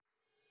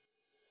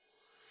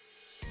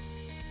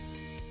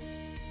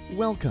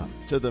Welcome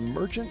to the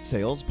Merchant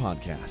Sales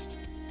Podcast.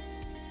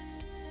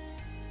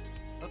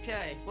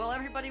 Okay, well,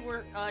 everybody,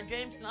 we're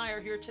James and I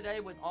are here today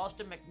with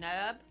Austin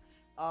McNabb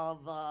of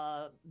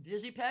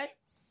VisiPay.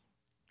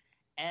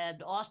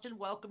 And Austin,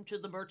 welcome to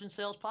the Merchant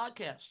Sales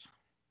Podcast.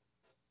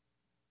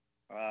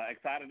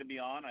 Excited to be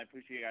on. I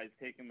appreciate you guys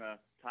taking the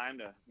time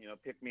to,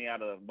 pick me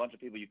out of a bunch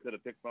of people you could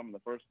have picked from in the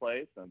first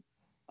place. And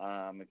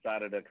I'm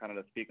excited to kind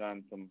of speak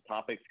on some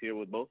topics here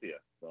with both of you.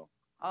 So.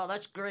 Oh,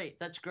 that's great.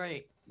 That's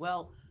great.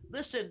 Well,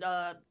 listen,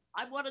 I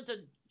wanted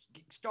to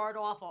start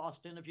off,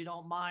 Austin, if you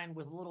don't mind,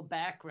 with a little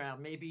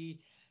background. Maybe,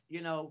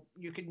 you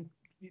can,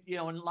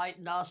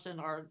 enlighten us and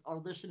our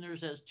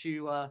listeners as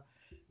to,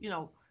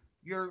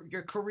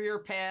 your career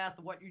path,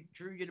 what you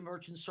drew you to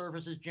merchant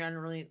services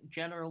generally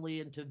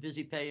into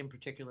VisiPay in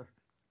particular.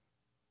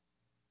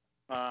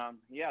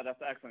 Yeah,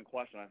 that's an excellent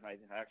question. I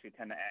actually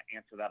tend to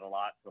answer that a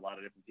lot to a lot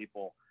of different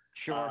people.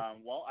 Sure.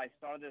 Well, I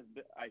started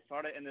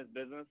in this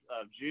business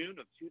June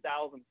of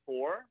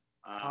 2004.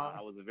 I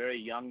was a very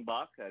young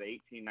buck at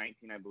 18,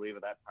 19, I believe,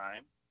 at that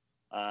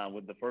time,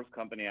 with the first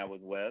company I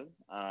was with.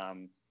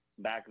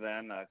 Back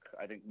then,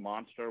 I think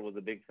Monster was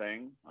a big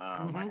thing.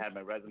 I had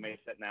my resume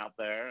sitting out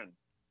there,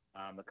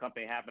 and the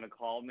company happened to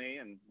call me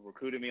and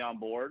recruited me on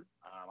board.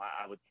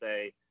 I would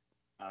say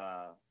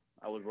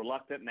I was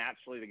reluctant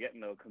naturally to get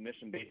into a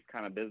commission-based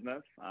kind of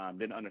business.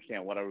 Didn't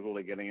understand what I was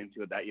really getting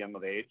into at that young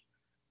of age.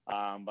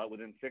 But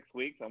within 6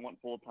 weeks, I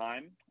went full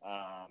time,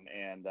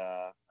 and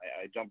I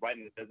jumped right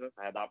into the business.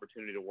 I had the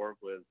opportunity to work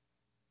with,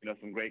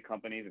 some great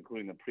companies,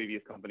 including the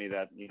previous company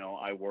that,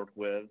 I worked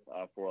with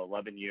for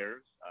 11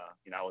 years.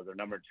 I was their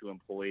number 2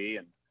 employee,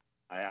 and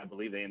I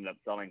believe they ended up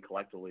selling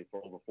collectively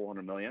for over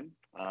 $400 million.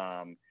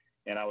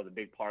 And I was a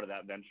big part of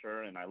that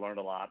venture, and I learned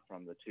a lot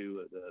from the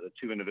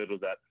two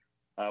individuals that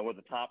were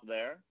the top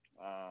there.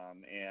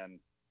 And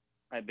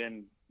I've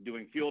been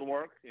doing field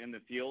work in the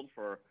field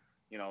for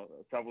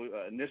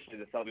initially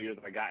the several years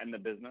that I got in the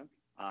business.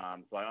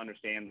 So I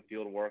understand the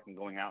field work and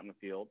going out in the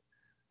field.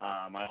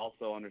 I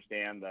also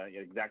understand the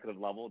executive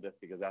level just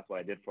because that's what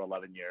I did for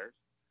 11 years.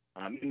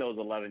 In those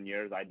 11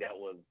 years, I dealt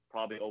with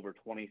probably over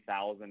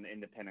 20,000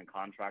 independent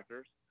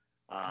contractors,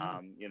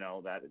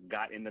 that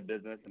got in the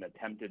business and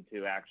attempted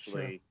to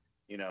actually,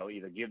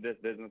 either give this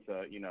business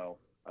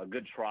a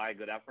good try,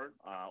 good effort,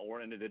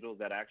 or individuals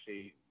that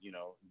actually,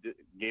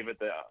 gave it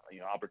the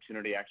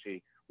opportunity,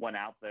 actually went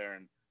out there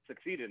and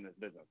succeeded in this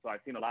business. So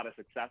I've seen a lot of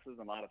successes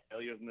and a lot of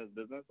failures in this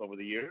business over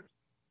the years.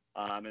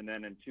 And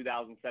then in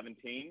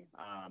 2017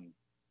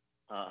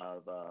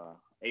 of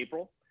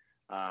April,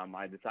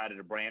 I decided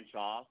to branch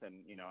off.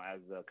 And, as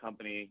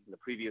the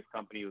previous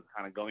company was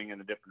kind of going in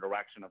a different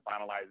direction of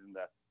finalizing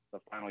the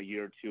final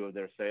year or two of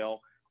their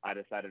sale, I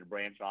decided to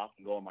branch off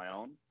and go on my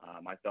own.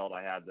 I felt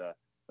I had the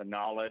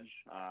knowledge,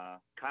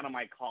 kind of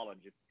my college,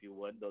 if you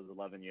would, those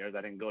 11 years.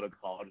 I didn't go to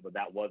college, but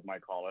that was my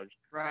college.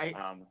 Right.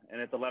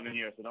 And it's 11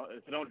 years, so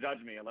don't judge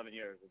me. 11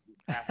 years. It's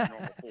past the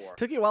normal 4.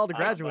 Took you a while to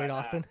graduate,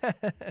 Austin.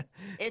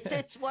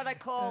 It's what I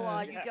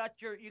call you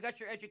got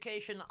your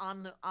education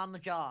on the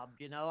job.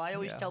 I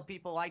always tell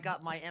people I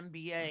got my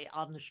MBA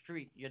on the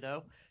street.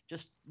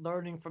 Just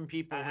learning from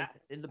people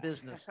in the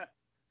business.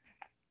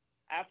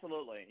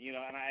 Absolutely.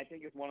 And I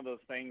think it's one of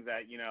those things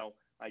that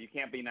you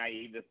can't be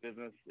naive. This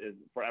business is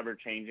forever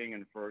changing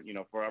and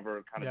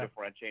forever kind of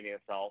differentiating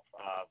itself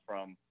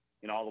from,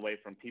 all the way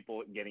from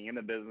people getting in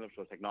the business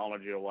or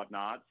technology or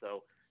whatnot.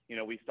 So,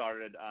 we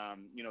started,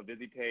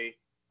 VisiPay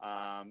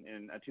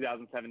in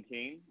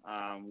 2017.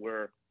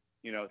 We're,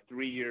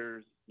 3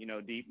 years,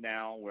 deep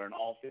now. We're in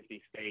all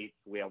 50 states.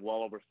 We have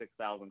well over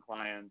 6,000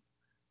 clients.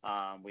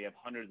 We have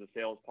hundreds of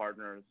sales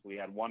partners. We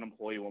had 1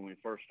 employee when we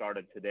first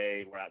started.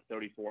 Today, we're at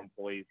 34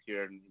 employees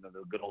here in the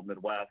good old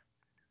Midwest.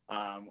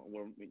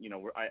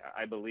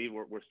 I believe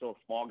we're still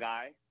a small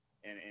guy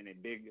in a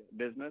big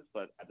business,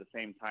 but at the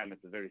same time,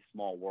 it's a very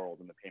small world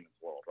in the payments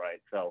world, right?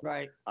 So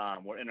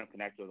we're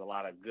interconnected with a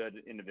lot of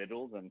good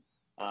individuals, and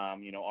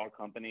our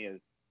company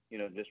is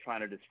just trying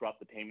to disrupt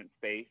the payment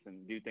space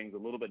and do things a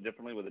little bit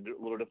differently with a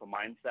little different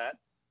mindset,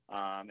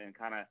 and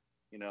kind of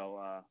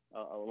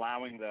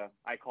allowing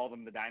I call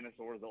them the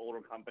dinosaurs, the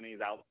older companies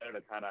out there,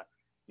 to kind of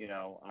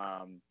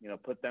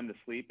put them to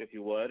sleep, if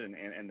you would, and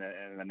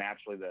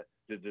naturally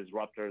the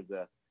disruptors,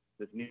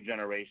 this new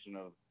generation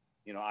of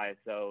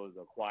ISOs,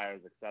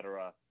 acquirers, et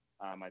cetera,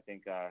 I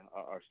think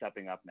are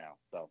stepping up now.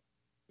 So.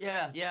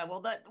 Yeah.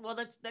 Well,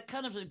 that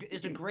kind of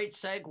is a great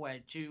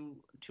segue to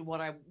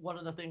one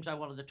of the things I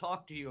wanted to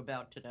talk to you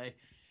about today,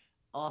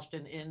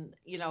 Austin.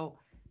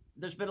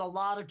 There's been a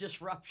lot of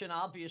disruption,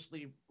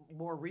 obviously,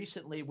 more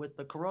recently with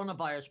the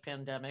coronavirus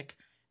pandemic,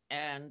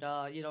 and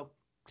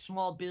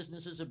small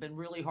businesses have been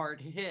really hard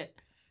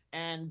hit.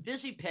 And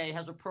VisiPay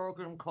has a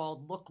program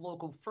called Look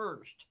Local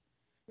First.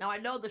 Now, I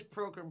know this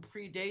program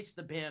predates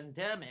the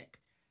pandemic,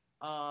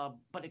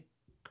 but it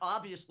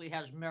obviously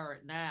has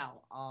merit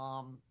now.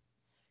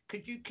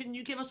 Can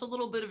you give us a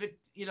little bit of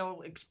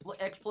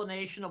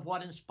explanation of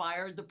what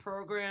inspired the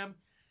program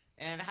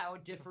and how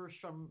it differs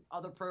from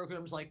other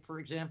programs, like, for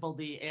example,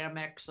 the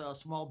Amex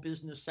Small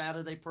Business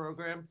Saturday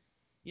program?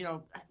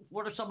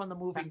 what are some of the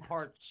moving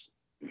parts?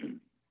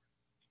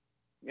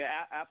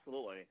 Yeah,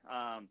 absolutely.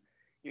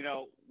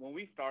 When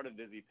we started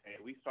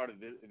VisiPay, we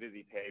started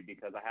VisiPay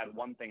because I had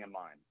one thing in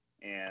mind,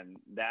 and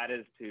that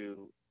is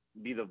to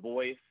be the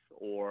voice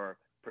or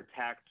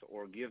protect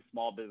or give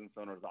small business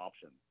owners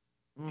options.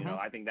 Mm-hmm.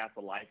 I think that's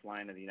the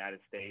lifeline of the United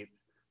States.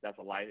 That's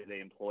a life. They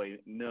employ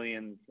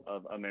millions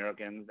of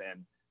Americans,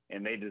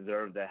 and they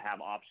deserve to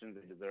have options.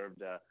 They deserve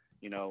to,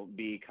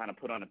 be kind of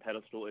put on a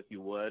pedestal, if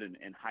you would,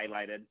 and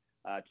highlighted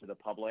to the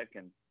public.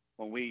 And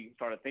when we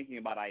started thinking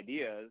about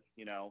ideas,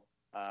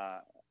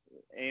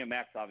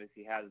 AMX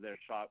obviously has their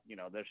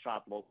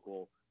shop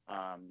local,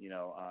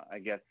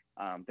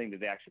 thing that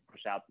they actually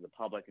push out to the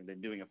public and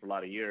been doing it for a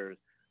lot of years.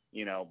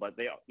 But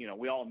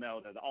we all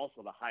know that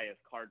also the highest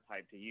card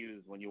type to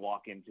use when you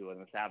walk into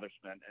an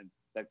establishment, and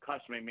the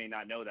customer may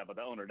not know that, but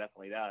the owner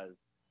definitely does.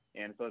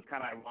 And so it's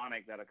kind of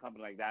ironic that a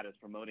company like that is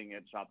promoting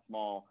it, Shop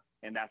Small,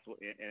 and that's what,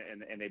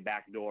 and they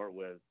backdoor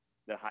with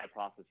the high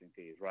processing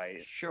fees,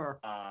 right? Sure.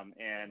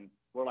 And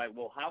we're like,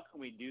 well, how can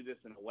we do this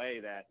in a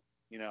way that,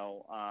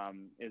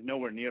 is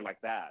nowhere near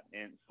like that?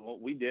 And so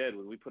what we did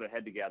was we put a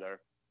head together,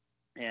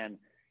 and,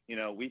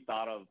 we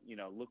thought of,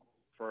 look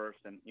first,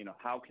 and,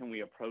 how can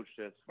we approach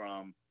this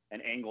from an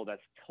angle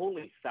that's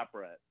totally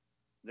separate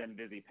than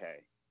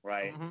VisiPay,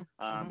 right?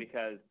 Mm-hmm.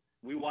 Because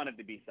we wanted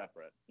to be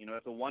separate.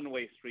 It's a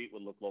one-way street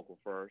with Look Local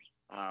First.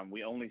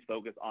 We only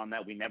focus on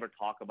that. We never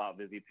talk about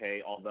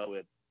VisiPay, although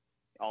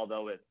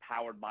it's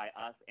powered by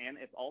us, and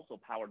it's also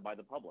powered by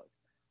the public.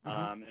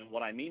 Mm-hmm. And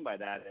what I mean by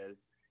that is,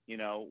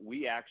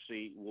 we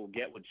actually will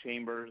get with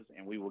chambers,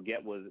 and we will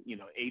get with,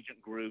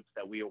 agent groups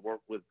that we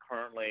work with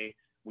currently.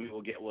 We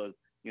will get with,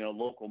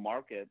 local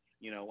markets,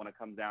 when it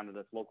comes down to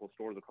this local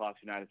stores across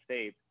the United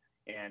States.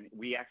 And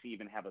we actually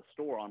even have a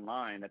store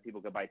online that people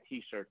can buy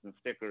T-shirts and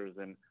stickers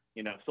and,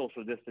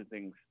 social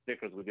distancing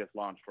stickers we just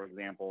launched, for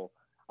example.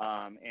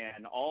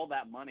 And all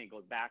that money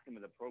goes back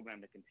into the program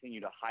to continue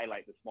to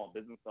highlight the small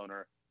business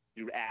owner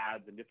through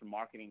ads and different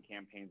marketing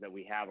campaigns that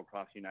we have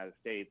across the United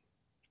States,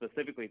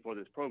 specifically for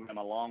this program,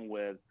 along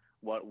with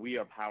what we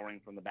are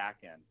powering from the back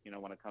end,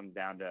 when it comes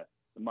down to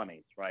the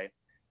monies, right?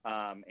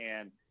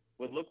 And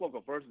with Look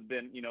Local First has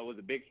been, was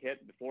a big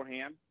hit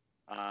beforehand.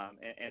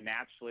 And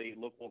naturally,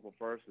 Look Local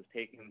First is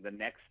taking the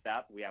next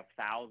step. We have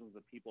thousands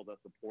of people that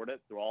support it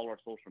through all our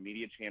social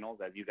media channels,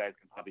 as you guys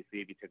can probably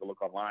see if you take a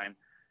look online.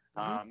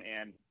 Mm-hmm.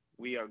 And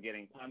we are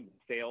getting tons of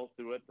sales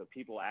through it, so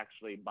people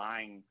actually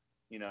buying,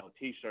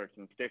 T-shirts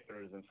and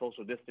stickers and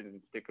social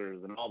distancing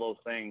stickers and all those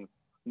things,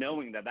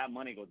 knowing that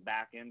money goes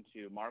back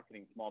into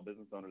marketing small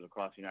business owners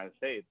across the United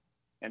States.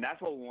 And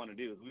that's what we want to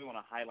do, is we want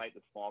to highlight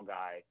the small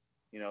guy.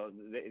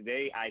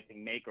 They I think,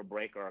 make or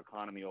break our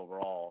economy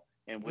overall.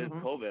 And with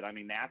Mm-hmm. COVID, I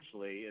mean,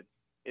 naturally,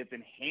 it's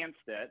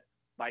enhanced it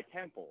by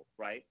tenfold,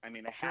 right? I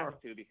mean, it has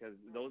to, because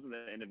those are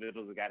the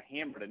individuals that got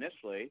hammered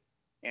initially.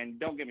 And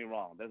don't get me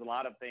wrong, there's a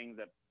lot of things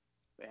that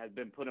has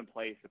been put in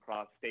place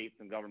across states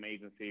and government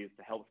agencies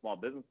to help small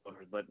business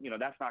owners, but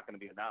that's not going to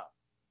be enough.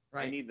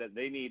 Right.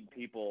 They need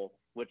people,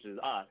 which is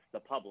us, the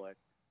public,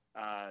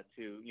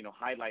 to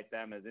highlight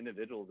them as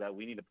individuals that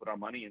we need to put our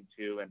money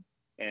into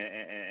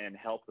and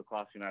help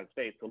across the United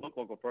States. So Look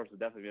Local First has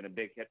definitely been a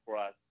big hit for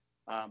us.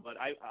 But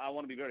I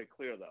want to be very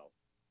clear, though.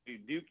 We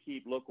do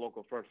keep Look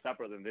Local First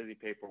separate than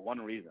VisiPay for one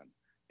reason,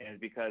 and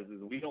it's because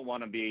we don't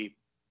want to be,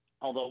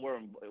 although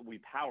we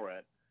power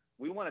it,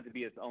 we want it to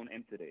be its own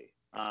entity,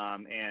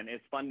 and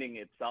it's funding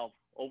itself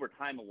over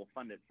time. It will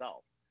fund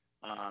itself,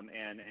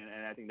 and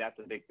I think that's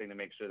a big thing to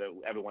make sure that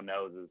everyone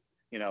knows is,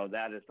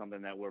 that is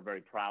something that we're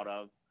very proud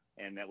of,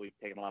 and that we've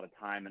taken a lot of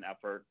time and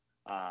effort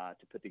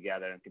to put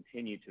together and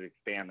continue to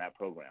expand that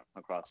program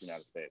across the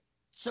United States.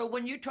 So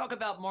when you talk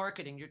about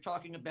marketing, you're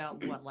talking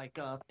about what, like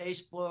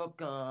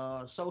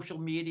Facebook, social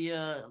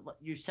media?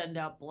 You send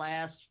out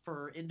blasts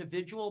for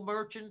individual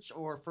merchants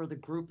or for the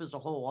group as a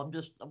whole?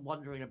 I'm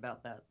wondering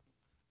about that.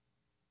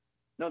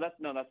 No, that's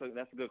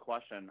a good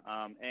question.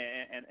 And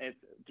it's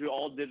through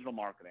all digital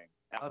marketing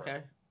efforts.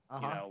 Okay.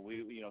 Uh-huh.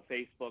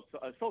 Facebook,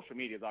 social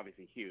media is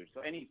obviously huge.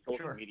 So any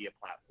social Sure. media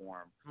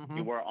platform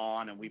Mm-hmm. we're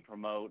on, and we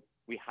promote,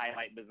 we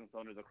highlight business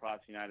owners across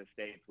the United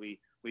States. We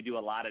do a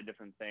lot of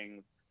different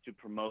things to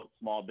promote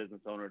small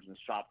business owners and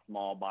shop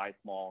small, buy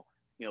small,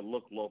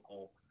 look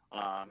local.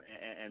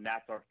 And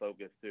that's our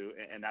focus too.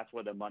 And that's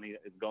where the money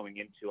is going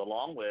into,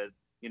 along with,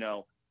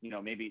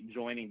 maybe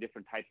joining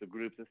different types of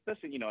groups,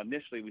 especially,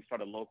 initially we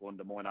started local in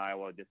Des Moines,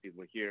 Iowa, just as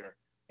we're here.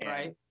 And,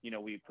 Right.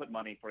 We put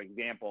money, for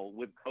example,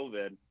 with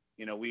COVID,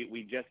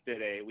 we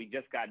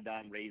just got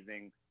done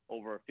raising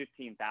over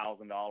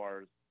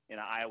 $15,000 in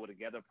an Iowa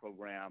Together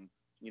program,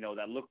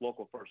 that Look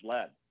Local First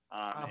led.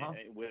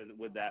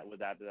 With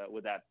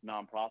that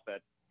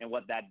nonprofit. And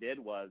what that did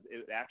was,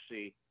 it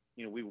actually,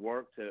 we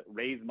worked to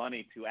raise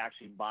money to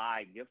actually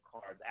buy gift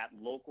cards at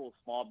local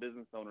small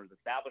business owners'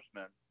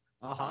 establishments,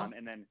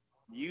 and then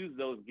use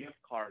those gift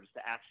cards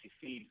to actually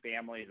feed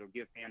families or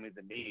give families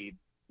a need,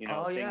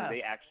 things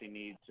they actually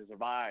need to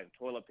survive: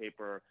 toilet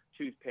paper,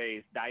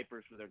 toothpaste,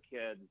 diapers for their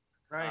kids,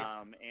 Right.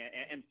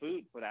 and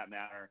food for that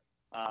matter.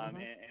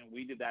 And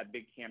we did that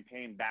big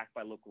campaign backed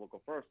by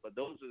Local First. But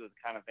those are the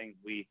kind of things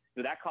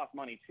that cost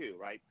money too,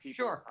 right?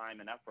 People, time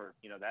and effort,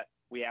 that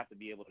we have to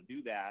be able to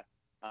do that.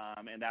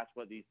 And that's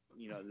what this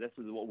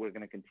is what we're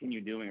going to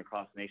continue doing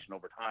across the nation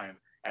over time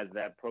as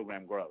that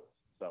program grows.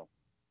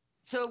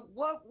 So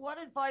what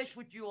advice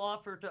would you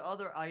offer to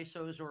other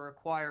ISOs or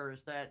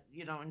acquirers that,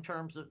 in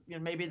terms of,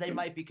 maybe they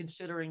might be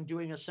considering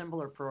doing a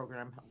similar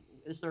program?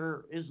 Is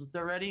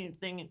there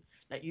anything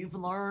that you've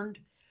learned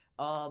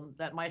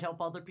that might help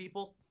other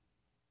people?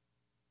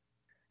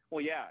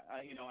 Well, yeah,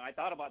 I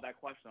thought about that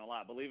question a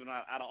lot. Believe it or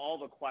not, out of all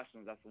the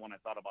questions, that's the one I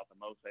thought about the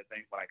most, I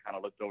think, when I kind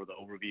of looked over the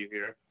overview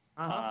here.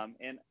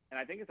 And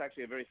I think it's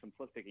actually a very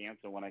simplistic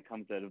answer when it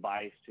comes to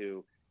advice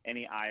to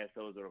any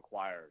ISOs or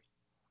acquirers.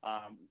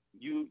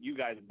 You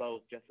guys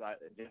both, just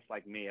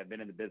like me, have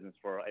been in the business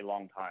for a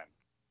long time.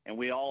 And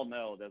we all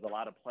know there's a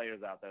lot of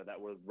players out there that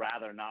would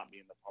rather not be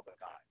in the public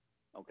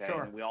eye. Okay.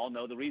 Sure. And we all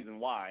know the reason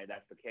why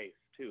that's the case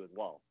too, as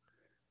well.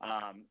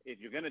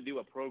 If you're going to do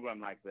a program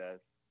like this,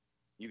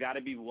 you got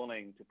to be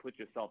willing to put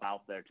yourself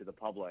out there to the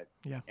public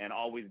and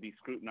always be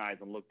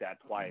scrutinized and looked at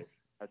twice,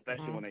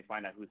 especially when they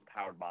find out who's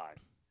powered by.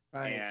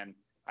 Right. And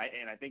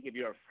I think if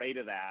you're afraid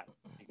of that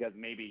because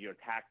maybe your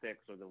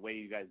tactics or the way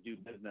you guys do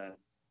business,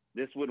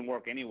 this wouldn't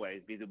work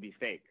anyways because it would be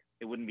fake.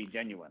 It wouldn't be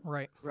genuine.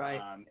 Right.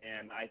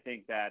 And I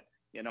think that,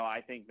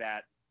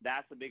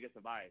 that's the biggest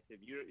advice. If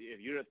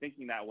you're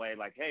thinking that way,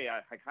 like, hey,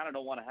 I kind of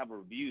don't want to have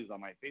reviews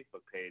on my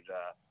Facebook page.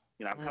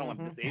 I kind of want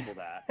to disable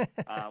that.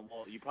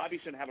 Well, you probably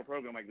shouldn't have a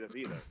program like this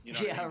either.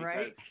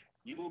 Right.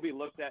 You will be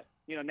looked at.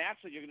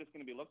 Naturally, you're just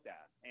going to be looked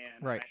at.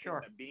 And right. I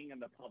think that being in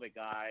the public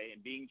eye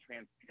and being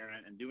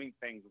transparent and doing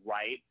things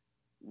right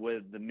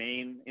with the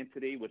main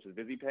entity, which is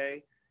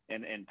VisiPay,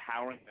 and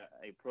empowering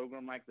a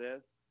program like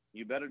this,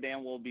 you better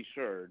damn well be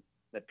sure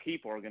that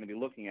people are going to be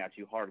looking at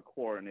you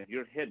hardcore. And if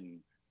you're hidden,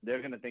 they're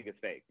going to think it's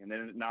fake, and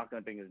they're not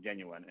going to think it's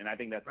genuine. And I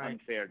think that's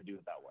unfair to do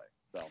it that way.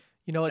 So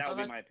that would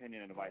be my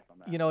opinion and advice on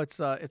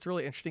that. It's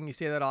really interesting you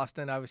say that,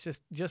 Austin. I was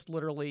just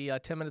literally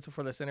 10 minutes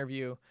before this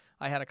interview,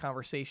 I had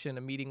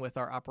a meeting with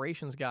our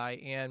operations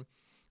guy, and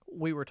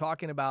we were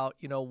talking about,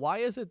 why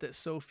is it that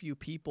so few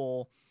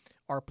people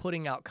are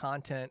putting out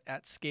content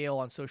at scale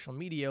on social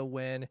media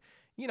when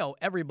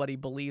everybody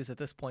believes at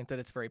this point that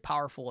it's very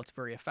powerful, it's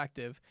very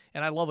effective.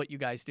 And I love what you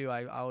guys do.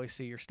 I always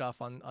see your stuff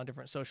on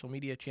different social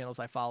media channels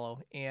I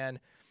follow.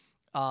 And,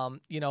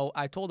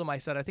 I told him, I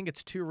said, I think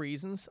it's two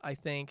reasons. I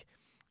think,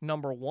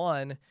 number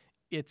one,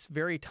 it's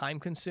very time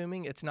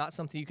consuming. It's not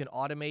something you can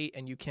automate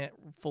and you can't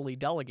fully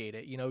delegate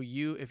it.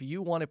 If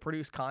you want to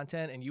produce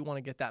content and you want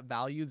to get that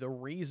value, the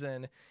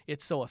reason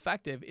it's so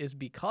effective is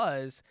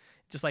because,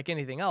 just like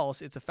anything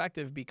else, it's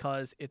effective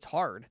because it's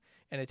hard.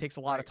 And it takes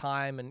a lot of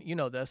time, and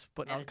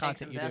putting out the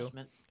content you do.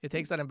 It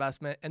takes that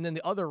investment. And then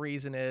the other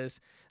reason is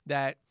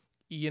that,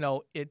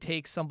 it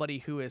takes somebody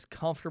who is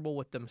comfortable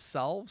with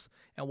themselves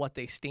and what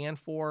they stand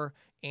for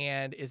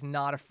and is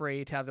not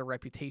afraid to have their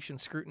reputation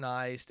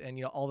scrutinized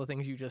and, all the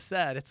things you just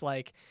said. It's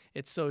like,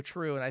 it's so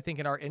true. And I think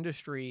in our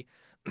industry,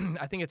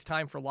 I think it's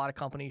time for a lot of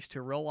companies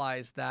to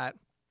realize that,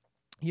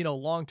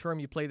 long term,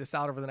 you play this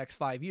out over the next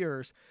 5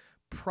 years,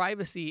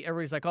 privacy,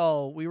 everybody's like,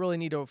 oh, we really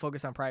need to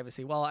focus on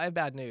privacy. Well, I have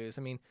bad news.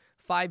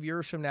 5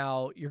 years from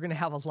now, you're going to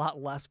have a lot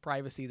less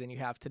privacy than you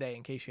have today,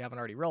 in case you haven't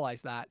already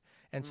realized that.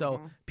 And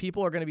so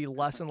people are going to be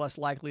less and less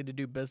likely to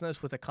do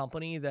business with a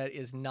company that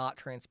is not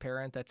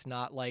transparent, that's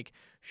not like,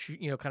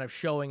 kind of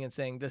showing and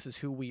saying, this is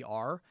who we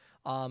are.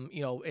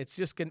 It's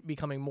just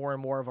becoming more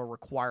and more of a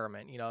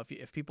requirement.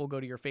 If people go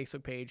to your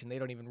Facebook page and they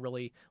don't even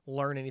really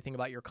learn anything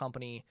about your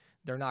company,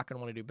 they're not going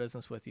to want to do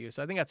business with you.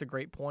 So I think that's a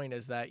great point,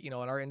 is that, in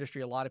our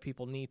industry, a lot of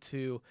people need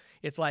to,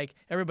 it's like,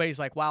 everybody's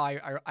like, wow,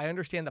 I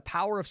understand the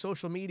power of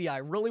social media. I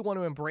really want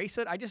to embrace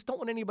it. I just don't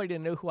want anybody to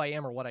know who I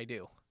am or what I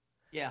do.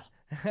 Yeah.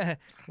 You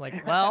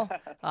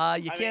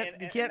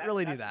can't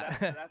really do that.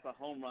 That's a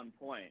home run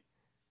point.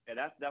 Yeah,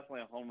 that's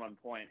definitely a home run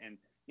point. And,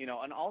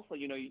 and also,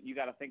 you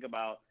got to think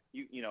about,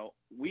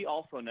 we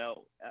also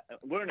know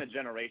we're in a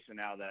generation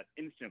now that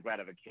instant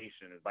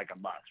gratification is like a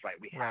must, right?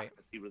 We have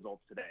to see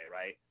results today,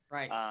 right?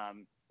 Right.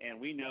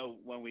 And we know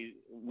when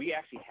we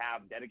actually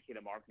have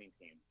dedicated marketing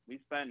teams. We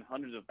spend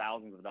hundreds of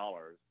thousands of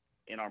dollars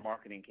in our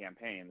marketing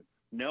campaigns,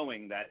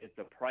 knowing that it's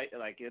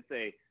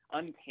a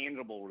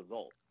untangible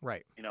result,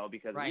 right?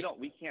 Because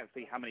we can't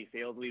see how many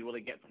sales we really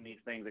get from these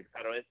things, et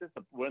cetera. It's just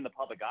we're in the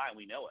public eye and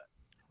we know it,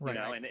 right.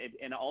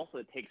 And also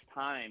it takes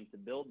time to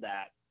build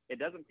that. It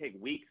doesn't take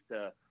weeks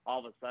to all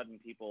of a sudden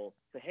people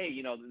say,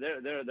 hey,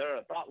 they're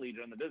a thought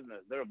leader in the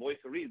business, they're a voice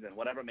of reason,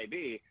 whatever it may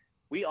be.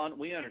 We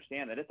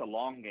understand that it's a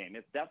long game.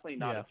 It's definitely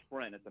not a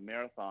sprint. It's a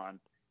marathon.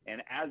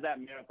 And as that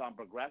marathon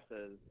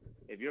progresses,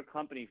 if your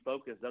company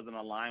focus doesn't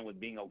align with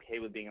being okay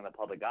with being in the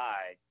public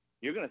eye,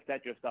 you're going to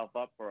set yourself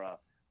up for a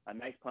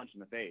nice punch in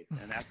the face,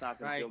 and that's not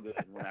going to feel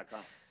good when that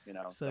comes.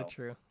 So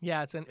true.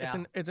 Yeah, it's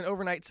an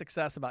overnight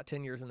success, about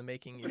 10 years in the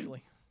making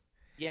usually.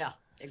 Yeah.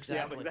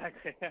 Exactly. Yeah,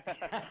 exactly.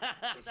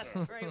 That's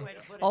a great way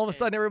to put it. All of a James.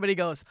 sudden, everybody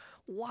goes,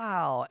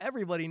 "Wow,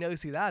 everybody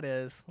knows who that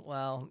is."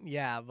 Well,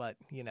 yeah, but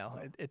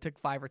it took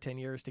 5 or 10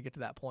 years to get to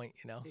that point.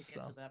 To get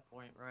to that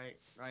point, right?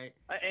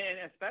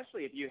 And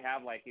especially if you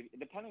have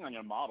depending on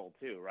your model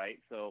too, right?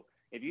 So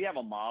if you have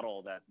a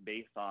model that's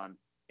based on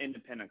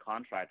independent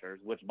contractors,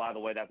 which by the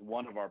way, that's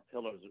one of our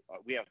pillars.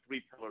 We have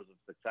 3 pillars of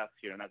success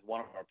here, and that's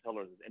one of our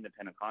pillars is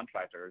independent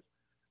contractors.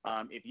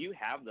 If you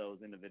have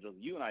those individuals,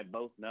 you and I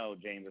both know,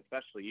 James,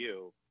 especially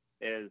you,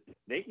 is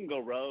they can go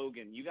rogue,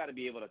 and you got to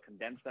be able to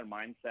condense their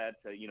mindset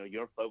to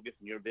your focus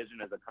and your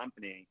vision as a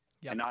company,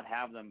 Yep. and not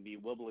have them be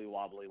wibbly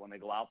wobbly when they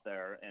go out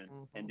there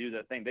and do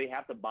their thing. They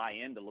have to buy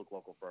into Look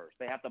Local First.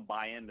 They have to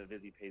buy into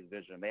VisiPay's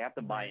vision. They have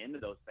to buy into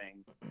those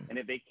things. And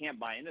if they can't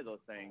buy into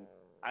those things,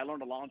 I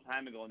learned a long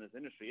time ago in this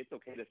industry, it's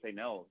okay to say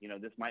no.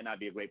 This might not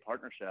be a great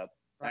partnership.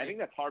 Right. I think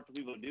that's hard for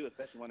people to do,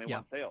 especially when they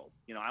want sales.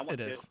 I want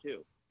sales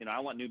too. I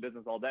want new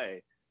business all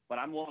day, but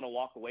I'm willing to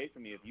walk away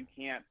from you if you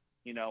can't,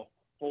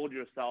 hold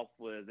yourself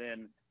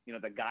within,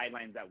 the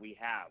guidelines that we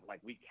have. Like,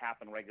 we cap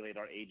and regulate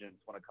our agents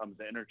when it comes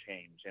to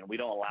interchange, and we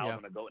don't allow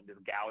them to go and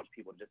just gouge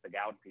people just to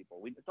gouge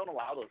people. We just don't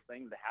allow those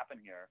things to happen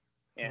here.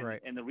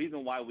 And the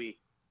reason why we,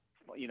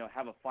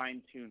 have a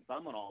fine-tuned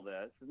thumb on all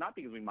this is not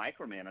because we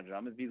micromanage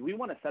them, is because we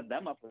want to set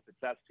them up for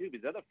success too,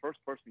 because they're the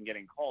first person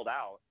getting called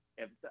out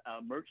if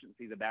a merchant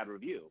sees a bad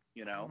review,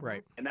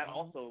 Right. And that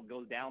also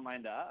goes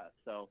downline to us.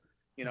 So,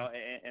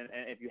 and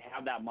if you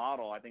have that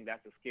model, I think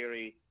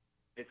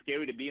it's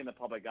scary to be in the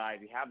public eye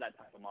if you have that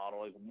type of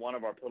model. One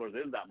of our pillars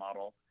is that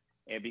model,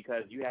 and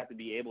because you have to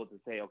be able to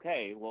say,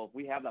 okay, well, if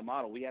we have that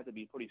model, we have to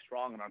be pretty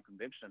strong in our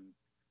conviction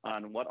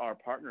on what our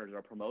partners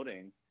are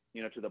promoting,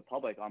 to the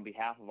public on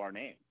behalf of our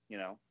name,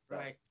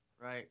 Right.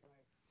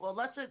 Well,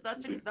 that's a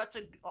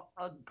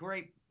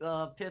great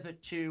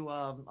pivot to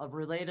a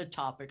related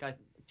topic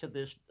to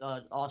this,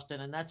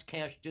 Austin, and that's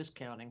cash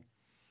discounting.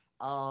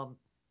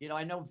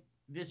 I know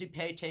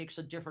VisiPay takes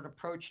a different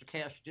approach to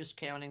cash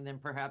discounting than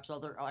perhaps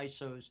other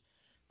ISOs.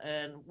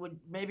 And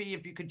maybe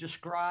if you could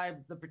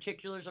describe the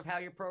particulars of how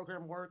your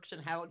program works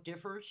and how it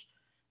differs.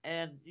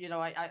 And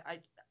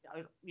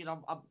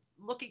I'm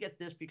looking at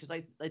this because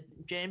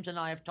James and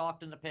I have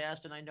talked in the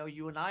past, and I know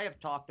you and I have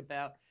talked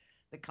about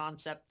the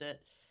concept that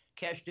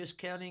cash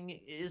discounting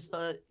is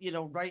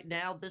right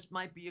now this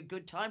might be a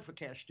good time for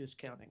cash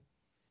discounting.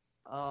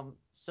 Can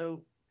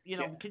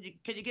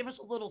you give us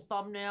a little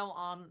thumbnail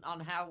on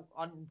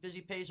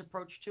VisiPay's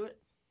approach to it?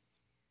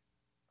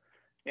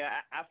 Yeah,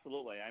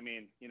 absolutely. I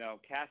mean,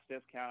 cash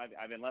discount,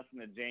 I've been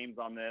listening to James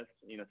on this,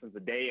 since the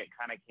day it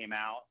kind of came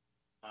out,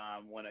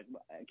 when it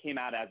came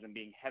out as in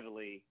being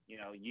heavily,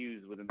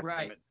 used within the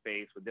payment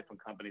space with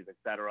different companies, et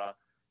cetera.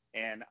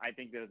 And I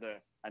think there's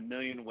a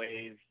million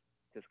ways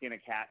to skin a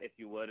cat, if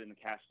you would, in the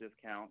cash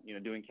discount,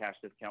 doing cash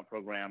discount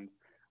programs.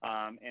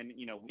 And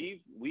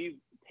we've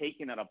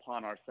taken it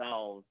upon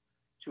ourselves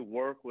to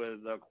work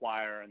with the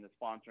acquirer and the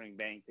sponsoring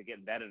bank to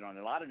get vetted on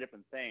a lot of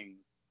different things.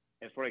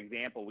 And for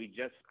example,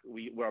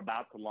 we're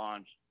about to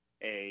launch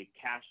a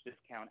cash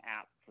discount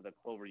app for the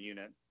Clover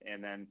unit,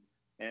 and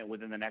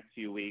within the next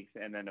few weeks,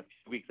 and then a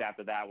few weeks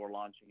after that, we're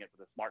launching it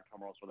for the smart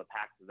terminals for the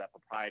PAXs, that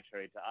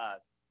proprietary to us.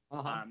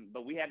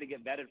 But we had to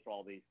get vetted for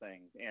all these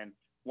things. And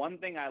one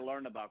thing I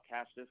learned about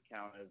cash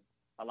discount is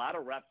a lot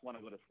of reps want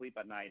to go to sleep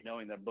at night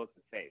knowing their book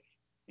is safe,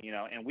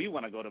 and we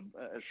want to go to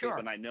sleep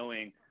at night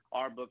knowing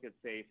our book is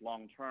safe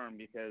long term,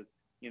 because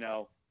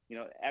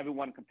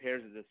everyone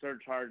compares it to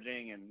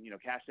surcharging, and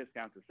cash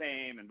discounts the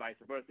same, and vice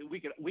versa. We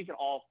could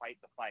all fight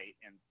the fight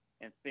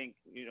and think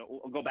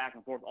go back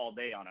and forth all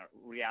day on it,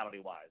 reality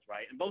wise,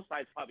 right? And both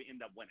sides probably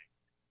end up winning.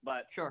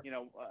 But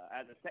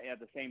at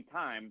the same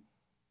time,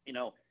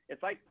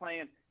 it's like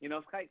playing.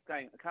 It's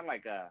kind of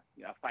like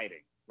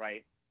fighting,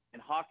 right? In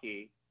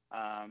hockey,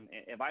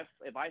 if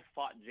I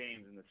fought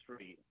James in the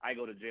street, I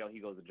go to jail, he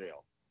goes to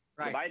jail.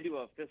 Right. If I do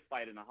a fist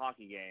fight in a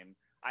hockey game,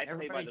 I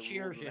play by the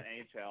rules of the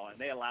NHL, and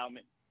they allow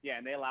me. Yeah,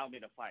 and they allow me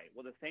to fight.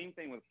 Well, the same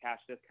thing with cash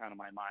discount in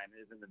my mind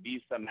is in the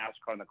Visa,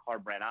 MasterCard, and the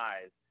card brand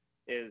eyes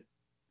is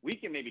we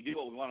can maybe do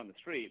what we want on the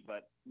street,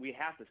 but we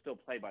have to still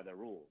play by their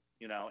rules,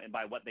 and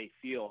by what they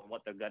feel and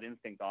what their gut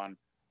instinct on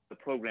the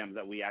programs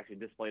that we actually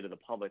display to the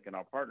public and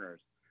our partners.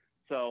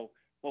 So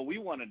what we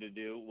wanted to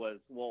do was,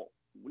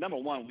 number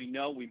one, we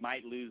know we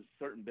might lose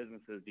certain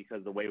businesses because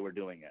of the way we're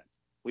doing it.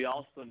 We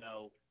also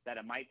know that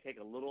it might take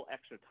a little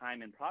extra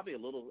time and probably a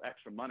little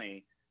extra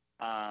money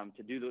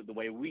to do the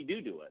way we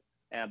do it.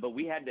 But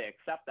we had to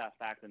accept that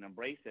fact and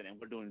embrace it, and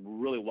we're doing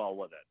really well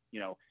with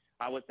it.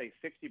 I would say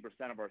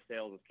 60% of our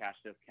sales with cash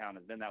discount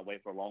has been that way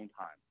for a long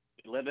time.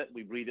 We live it,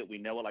 we breathe it, we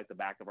know it like the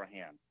back of our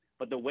hand.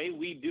 But the way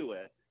we do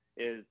it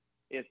is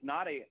it's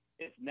never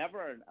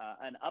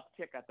an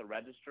uptick at the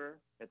register.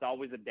 It's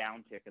always a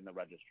downtick in the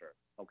register.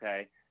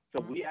 Okay.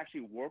 So we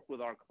actually work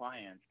with our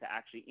clients to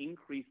actually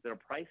increase their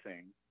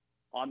pricing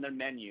on their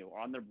menu, or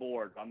on their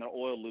board, on their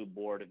oil lube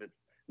board. If it's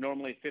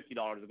normally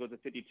 $50, it goes to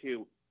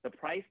 $52. The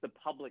price the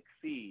public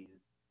sees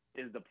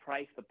is the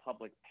price the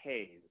public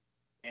pays.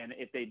 And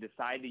if they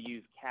decide to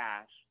use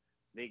cash,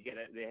 they get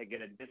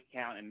a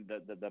discount, and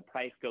the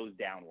price goes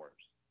downwards.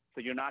 So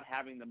you're not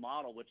having the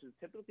model, which is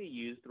typically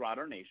used throughout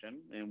our nation,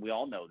 and we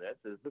all know this,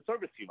 is the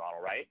service fee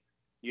model, right?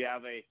 You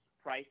have a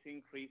price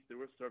increase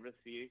through a service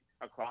fee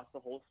across the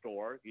whole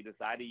store. If you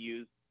decide to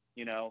use,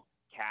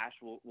 cash,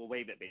 we'll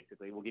waive it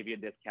basically. We'll give you a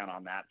discount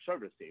on that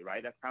service fee,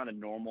 right? That's kind of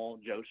the normal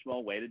Joe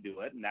Schmo way to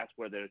do it, and that's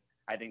where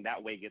I think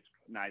that way gets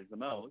recognized the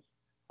most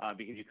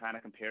because you kind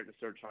of compare it to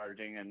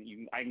surcharging,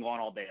 and I can go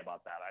on all day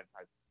about that.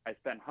 I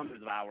spent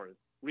hundreds of hours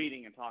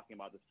reading and talking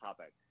about this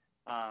topic.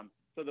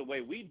 So the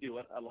way we do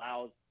it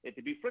allows it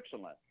to be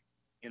frictionless,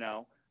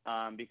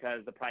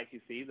 because the price you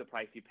see is the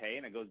price you pay,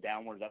 and it goes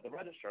downwards at the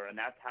register. And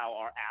that's how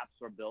our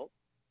apps are built,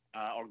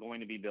 are going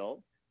to be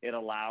built. It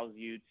allows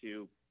you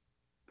to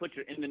put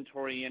your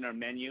inventory in our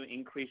menu,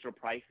 increase your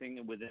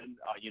pricing within,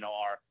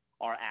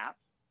 our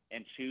apps,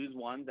 and choose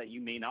ones that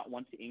you may not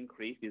want to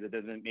increase because it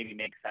doesn't maybe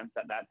make sense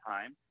at that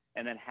time,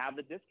 and then have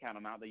the discount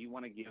amount that you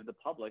want to give the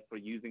public for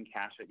using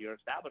cash at your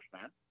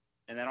establishment.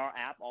 And then our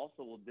app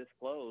also will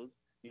disclose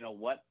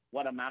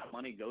what amount of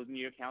money goes into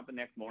your account the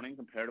next morning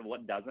compared to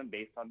what doesn't,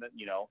 based on the,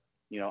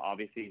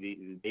 obviously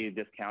the daily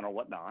discount or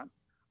whatnot.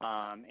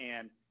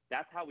 And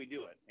that's how we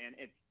do it. And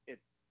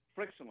it's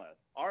frictionless.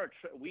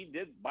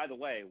 By the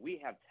way, we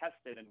have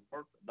tested and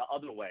worked the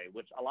other way,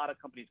 which a lot of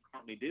companies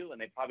currently do, and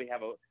they probably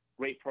have a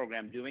great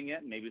program doing it,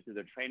 maybe through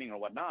their training or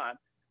whatnot.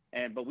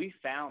 But we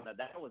found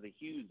that was a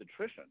huge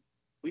attrition.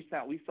 We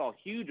saw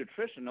huge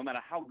attrition no matter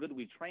how good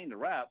we trained a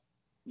rep.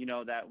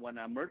 That when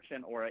a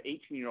merchant or an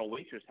 18-year-old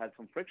waitress has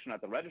some friction at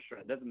the register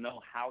and doesn't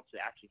know how to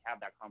actually have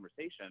that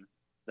conversation,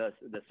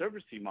 the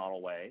service fee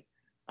model way,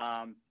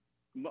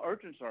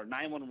 merchants are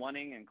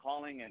 911ing and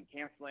calling and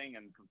canceling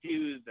and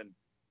confused, and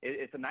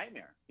it's a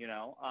nightmare,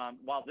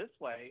 while this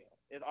way,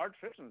 our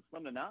attrition is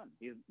slim to none.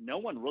 No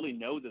one really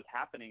knows it's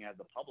happening as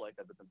the public,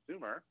 as a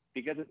consumer,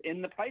 because it's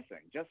in the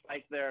pricing, just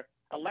like their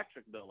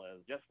electric bill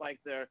is, just like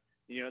their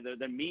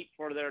meat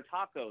for their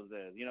tacos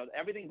is.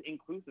 Everything's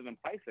inclusive in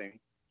pricing.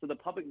 So the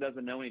public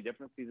doesn't know any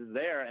difference because it's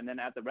there. And then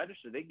at the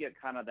register, they get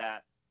kind of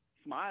that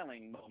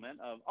smiling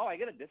moment of, oh, I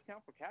get a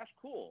discount for cash.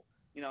 Cool.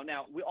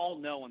 Now we all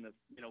know on this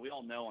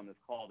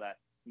call that,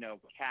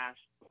 cash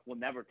will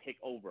never take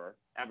over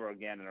ever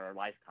again in our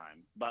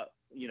lifetime. But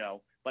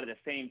at the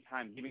same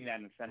time, giving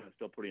that incentive is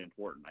still pretty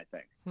important, I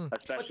think,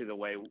 especially the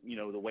way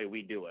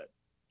we do it.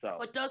 So,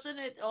 but doesn't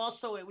it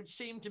also, it would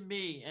seem to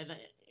me, and,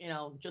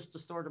 just to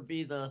sort of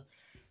be the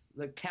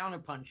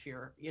counterpunch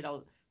here,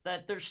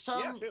 that there's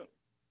some, yeah, sure.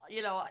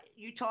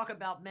 You talk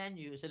about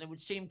menus, and it would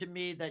seem to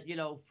me that,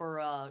 for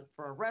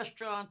a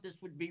restaurant,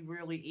 this would be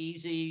really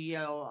easy.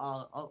 An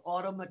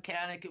auto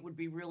mechanic, it would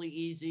be really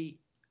easy,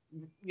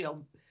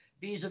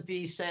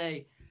 vis-a-vis,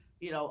 say,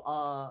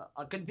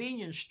 a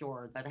convenience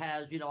store that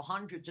has,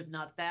 hundreds, if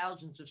not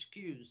thousands of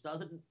SKUs.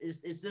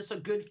 Is this a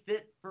good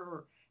fit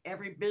for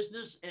every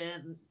business,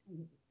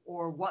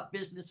 or what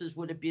businesses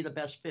would it be the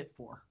best fit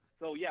for?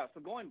 So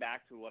going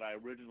back to what I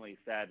originally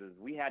said is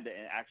we had to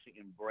actually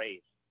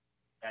embrace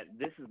that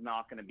this is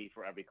not going to be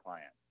for every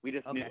client. We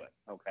just knew it,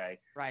 okay?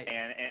 Right.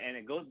 And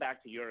it goes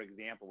back to your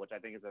example, which I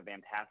think is a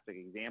fantastic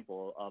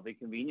example of a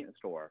convenience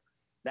store.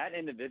 That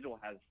individual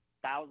has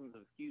thousands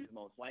of SKUs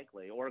most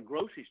likely, or a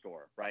grocery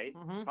store, right?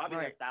 Mm-hmm. Probably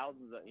right. has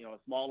thousands of, a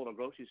small little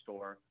grocery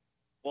store.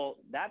 Well,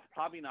 that's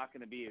probably not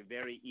going to be a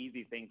very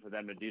easy thing for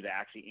them to do to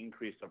actually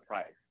increase their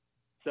price.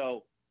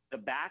 So the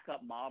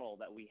backup model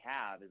that we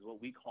have is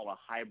what we call a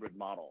hybrid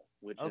model,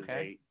 which is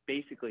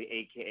basically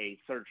AKA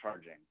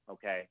surcharging,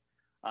 okay?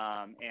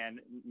 And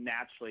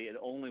naturally, it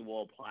only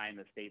will apply in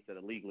the states that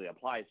it legally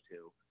applies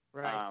to.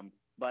 Right.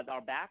 But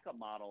our backup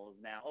model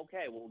is now,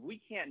 we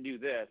can't do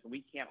this, and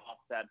we can't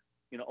offset,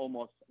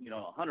 almost,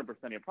 100%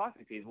 of your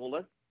processing fees. Well,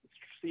 let's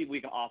see if we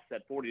can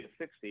offset 40 to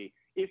 60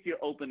 if you're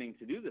opening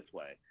to do this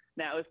way.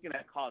 Now, it's going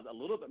to cause a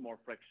little bit more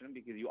friction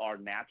because you are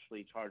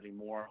naturally charging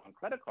more on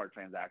credit card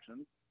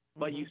transactions,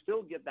 but you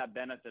still get that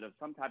benefit of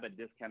some type of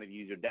discount if you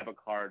use your debit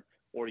card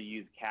or you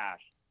use cash.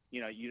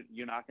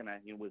 You're not going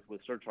to,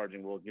 with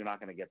surcharging rules, you're not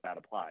going to get that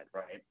applied,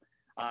 right?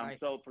 Right.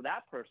 So for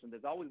that person,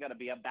 there's always got to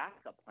be a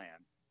backup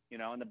plan,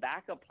 and the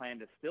backup plan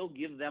to still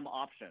give them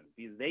options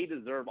because they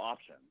deserve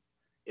options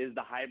is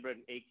the hybrid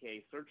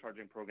AKA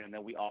surcharging program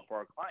that we offer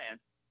our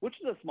clients, which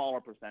is a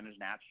smaller percentage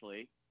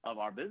naturally of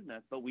our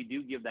business, but we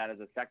do give that as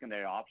a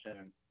secondary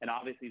option. And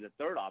obviously the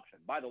third option,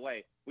 by the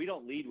way, we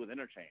don't lead with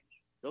interchange.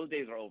 Those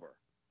days are over.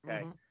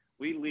 Okay.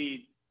 We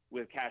lead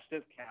with cash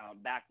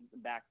discount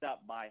backed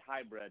up by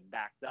hybrid,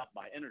 backed up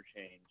by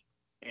interchange.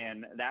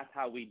 And that's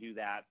how we do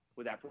that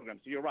with that program.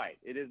 So you're right.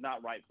 It is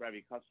not right for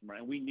every customer.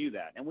 And we knew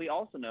that. And we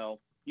also know,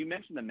 you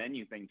mentioned the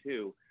menu thing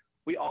too.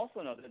 We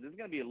also know that there's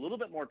going to be a little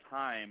bit more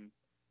time,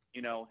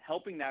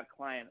 helping that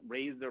client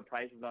raise their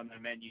prices on their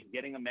menu,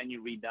 getting a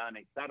menu redone,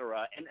 et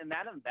cetera, and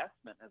that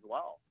investment as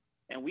well.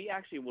 And we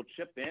actually will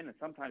chip in and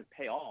sometimes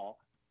pay all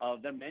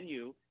of the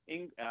menus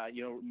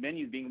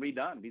being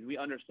redone because we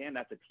understand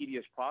that's a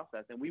tedious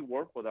process. And we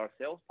work with our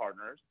sales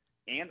partners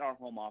and our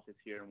home office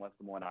here in West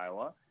Des Moines,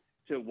 Iowa,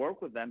 to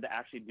work with them to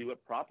actually do it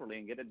properly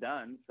and get it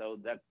done so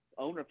that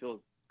owner feels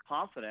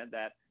confident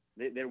that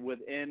they're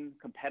within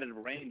competitive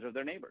range of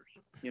their neighbors,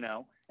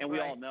 and we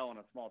all know on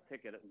a small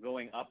ticket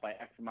going up by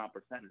X amount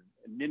percent is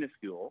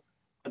minuscule,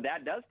 but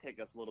that does take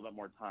us a little bit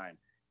more time.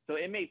 So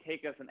it may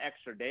take us an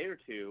extra day or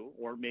two,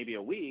 or maybe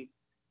a week,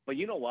 but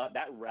you know what?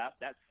 That rep,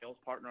 that sales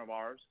partner of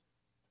ours,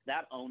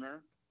 that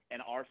owner,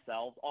 and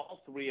ourselves,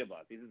 all three of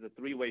us, this is a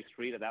three-way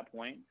street at that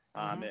point,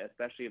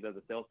 especially if there's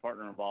a sales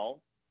partner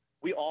involved.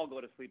 We all go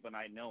to sleep at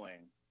night knowing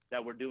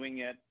that we're doing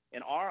it,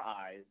 in our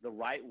eyes, the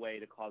right way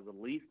to cause the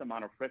least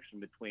amount of friction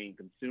between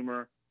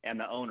consumer and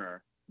the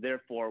owner.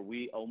 Therefore,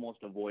 we almost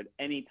avoid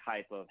any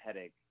type of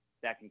headache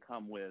that can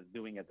come with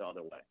doing it the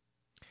other way.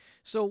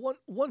 So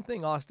one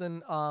thing,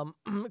 Austin, a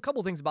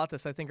couple things about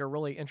this I think are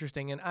really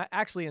interesting. And I,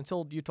 actually,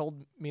 until you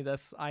told me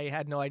this, I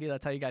had no idea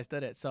that's how you guys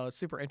did it. So it's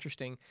super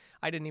interesting.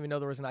 I didn't even know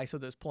there was an ISO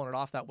that was pulling it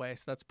off that way.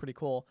 So that's pretty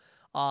cool.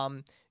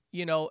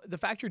 The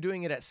fact you're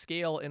doing it at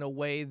scale in a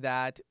way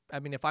that, I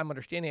mean, if I'm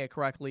understanding it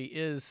correctly,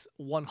 is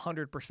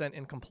 100%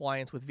 in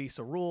compliance with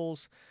Visa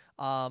rules,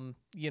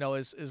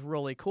 is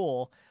really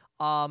cool.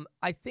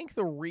 I think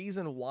the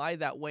reason why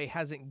that way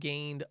hasn't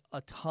gained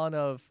a ton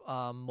of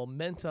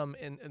momentum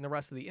in the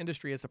rest of the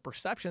industry is a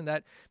perception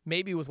that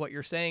maybe with what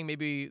you're saying,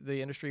 maybe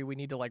the industry, we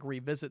need to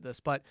revisit this.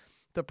 But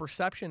the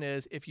perception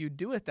is if you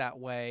do it that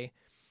way,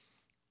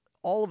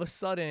 all of a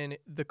sudden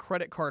the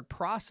credit card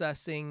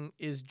processing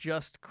is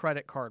just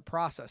credit card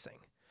processing.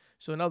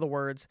 So in other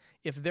words,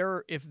 if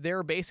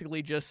they're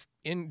basically just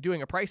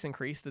doing a price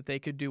increase that they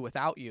could do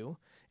without you,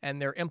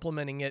 and they're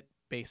implementing it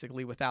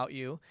basically without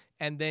you,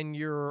 and then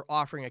you're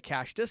offering a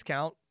cash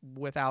discount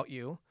without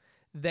you,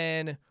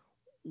 then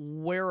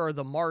where are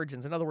the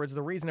margins? In other words,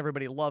 the reason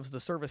everybody loves the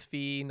service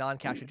fee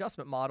non-cash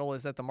adjustment model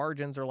is that the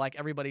margins are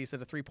everybody's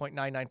at a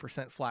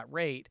 3.99% flat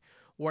rate.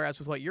 Whereas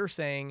with what you're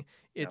saying,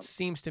 it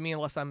seems to me,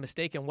 unless I'm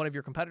mistaken, one of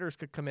your competitors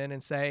could come in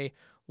and say,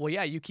 well,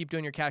 yeah, you keep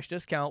doing your cash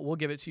discount, we'll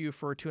give it to you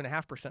for a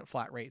 2.5%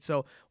 flat rate.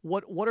 So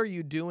what are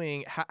you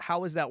doing?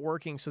 How is that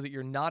working so that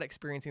you're not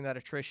experiencing that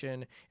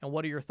attrition? And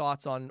what are your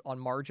thoughts on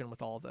margin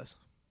with all of this?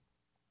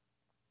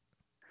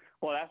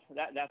 Well,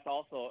 that's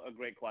also a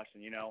great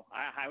question.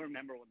 I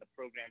remember when the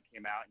program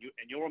came out,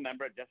 and you'll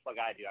remember it just like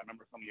I do. I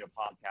remember some of your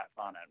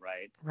podcasts on it,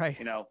 right? Right.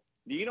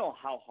 Do you know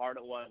how hard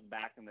it was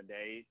back in the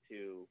day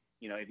to,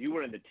 if you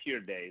were in the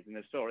tiered days, and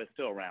it's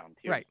still around,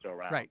 tiered still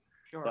around. Right.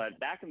 Sure. But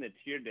back in the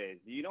tiered days,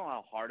 do you know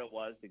how hard it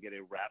was to get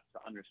a rep to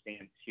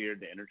understand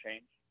tiered to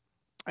interchange?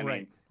 I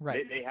mean,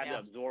 they had to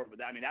absorb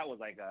that. I mean, that was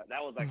like a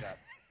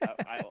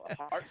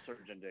heart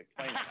surgeon to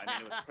explain it. I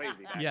mean, it was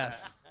crazy.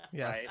 Yes.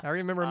 Right? I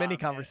remember many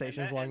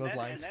conversations along those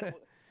lines. And then,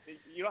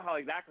 you know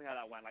exactly how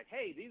that went.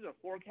 Hey, these are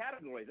 4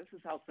 categories. This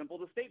is how simple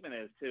the statement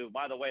is.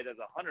 By the way, there's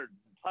 100+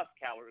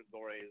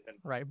 categories.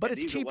 Right, but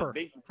it's cheaper.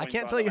 I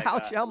can't tell you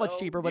how much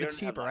cheaper, but it's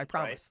cheaper. I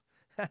promise.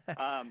 Right?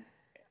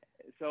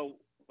 So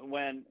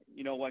when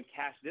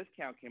cash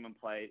discount came in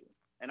play,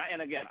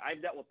 and again,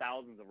 I've dealt with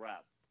thousands of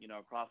reps,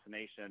 across the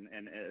nation,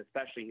 and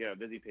especially here at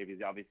VisiPay,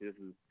 because obviously this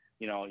is,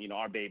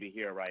 our baby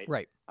here, right?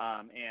 Right.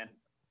 And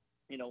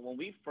when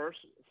we first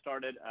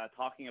started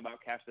talking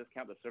about cash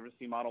discount, the service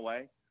fee model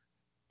way,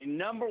 the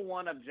number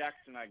one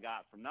objection I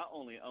got from not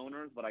only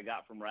owners, but I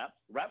got from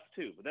reps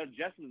too, but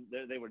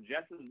they were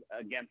just as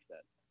against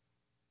it.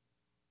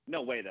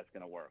 No way that's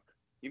going to work.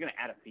 You're going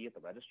to add a fee at the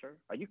register?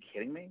 Are you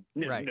kidding me?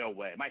 No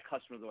way. My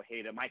customers will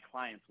hate it. My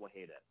clients will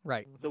hate it.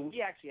 Right. So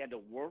we actually had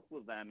to work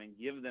with them and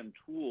give them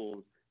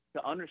tools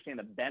to understand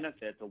the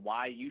benefits of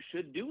why you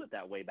should do it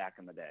that way back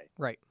in the day.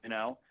 Right.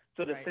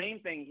 So the same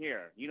thing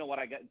here. You know what?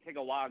 Take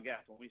a wild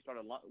guess. When we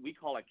started, we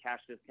call it cash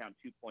discount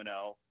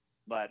 2.0,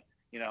 but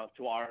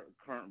to our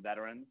current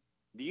veterans,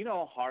 do you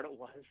know how hard it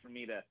was for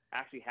me to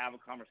actually have a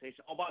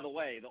conversation? Oh, by the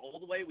way, the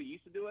old way we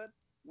used to do it,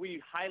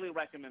 we highly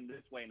recommend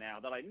this way now.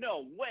 They're like,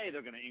 no way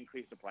they're going to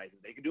increase the prices.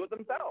 They could do it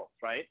themselves,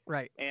 right?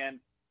 Right. And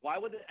why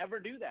would they ever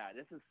do that?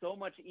 This is so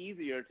much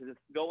easier to just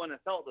go in and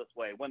sell it this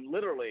way when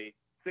literally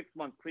 6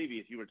 months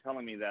previous you were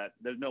telling me that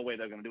there's no way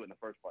they're going to do it in the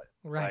first place.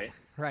 Right.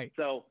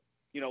 So,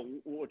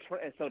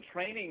 so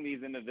training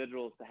these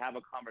individuals to have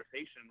a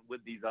conversation with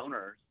these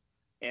owners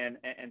and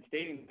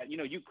stating that,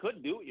 you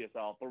could do it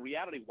yourself, but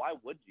reality, why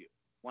would you?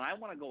 When I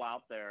want to go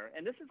out there,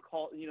 and this is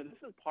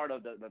this is part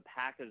of the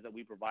package that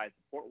we provide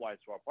support-wise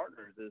to our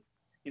partners is,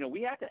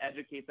 we have to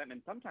educate them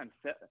and sometimes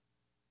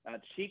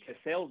cheat a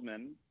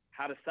salesman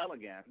how to sell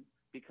again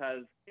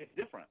because it's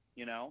different,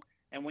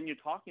 And when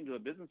you're talking to a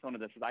business owner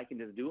that says, I can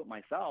just do it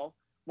myself,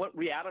 what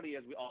reality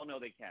is we all know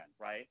they can,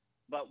 right?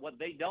 But what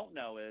they don't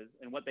know is,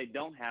 and what they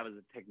don't have is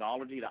the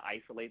technology to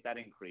isolate that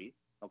increase.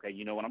 Okay,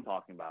 you know what I'm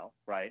talking about,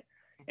 right?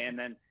 And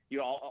then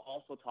you're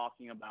also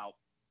talking about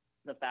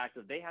the fact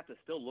that they have to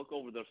still look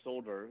over their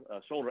shoulder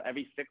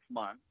every 6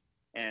 months.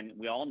 And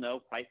we all know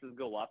prices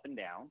go up and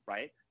down,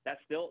 right? That's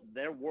still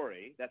their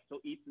worry. That still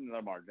eats into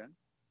their margin,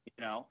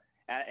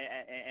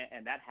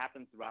 and that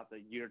happens throughout the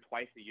year,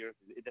 twice a year.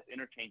 It's just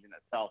interchanging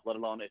itself, let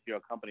alone if you're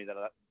a company that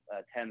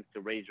tends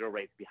to raise your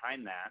rates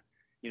behind that.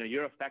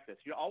 You're affected.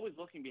 So you're always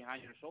looking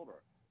behind your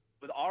shoulder.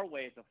 With our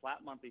way, it's a flat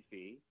monthly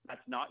fee.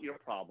 That's not your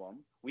problem.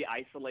 We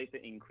isolate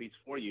the increase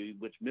for you,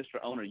 which,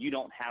 Mr. Owner, you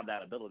don't have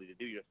that ability to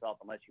do yourself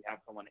unless you have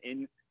someone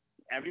in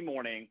every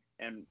morning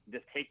and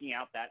just taking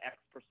out that X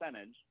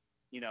percentage,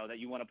 that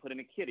you want to put in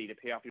a kitty to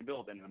pay off your bill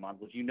at the end of the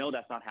month, which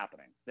that's not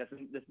happening.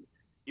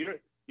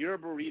 You're a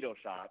burrito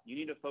shop. You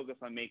need to focus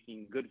on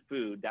making good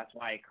food. That's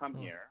why I come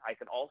here. I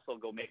can also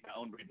go make my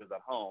own burritos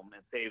at home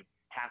and save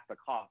half the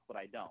cost, but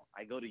I don't.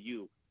 I go to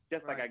you.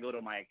 Just like I go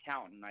to my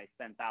accountant and I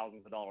spend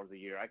thousands of dollars a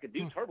year. I could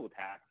do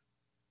TurboTax,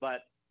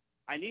 but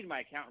I need my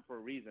accountant for a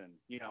reason.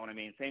 You know what I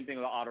mean? Same thing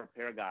with the auto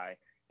repair guy.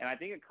 And I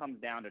think it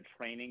comes down to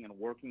training and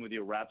working with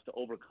your reps to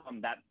overcome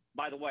that.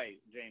 By the way,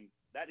 James,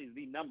 that is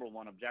the number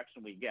one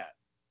objection we get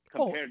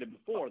compared to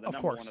before. The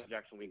number one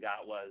objection we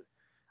got was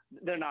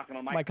they're not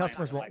going to. My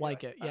customers won't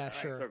like it. Yeah,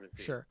 sure.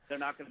 They're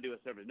not going to do a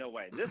service. No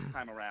way. This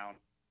time around,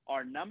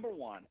 our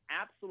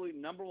absolute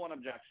number one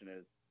objection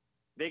is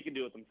they can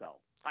do it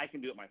themselves. I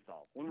can do it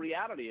myself. When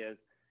reality is,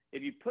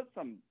 if you put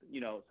some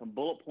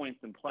bullet points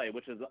in play,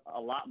 which is a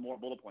lot more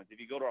bullet points. If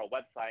you go to our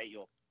website,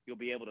 you'll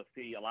be able to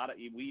see a lot of.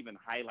 We even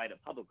highlight it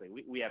publicly.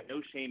 We have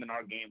no shame in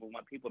our game. We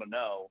want people to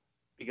know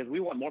because we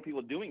want more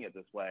people doing it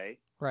this way.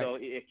 Right. So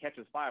it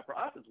catches fire. For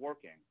us, it's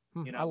working.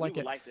 I like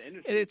we would like the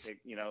industry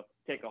to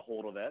take a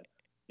hold of it.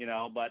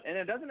 But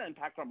it doesn't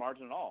impact our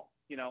margin at all.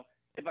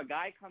 If a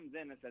guy comes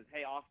in and says,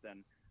 "Hey,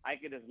 Austin, I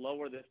could just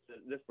lower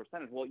this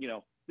percentage." Well,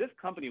 this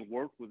company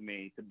worked with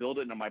me to build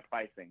it into my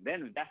pricing,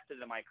 then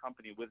invested in my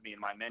company with me in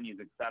my menus,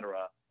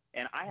 etc.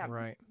 And I have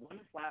one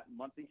flat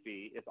monthly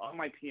fee. It's on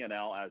my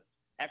P&L as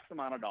X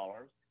amount of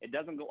dollars. It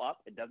doesn't go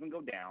up. It doesn't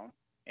go down.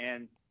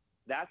 And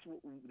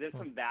there's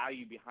some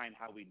value behind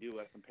how we do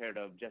it compared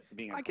to just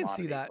being. I can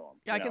see that.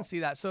 I can see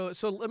that. So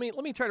let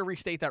me try to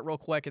restate that real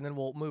quick, and then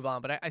we'll move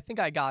on. But I think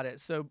I got it.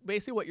 So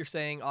basically, what you're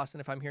saying,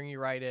 Austin, if I'm hearing you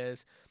right,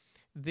 is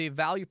the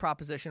value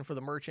proposition for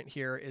the merchant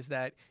here is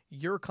that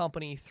your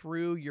company,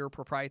 through your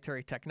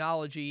proprietary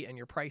technology and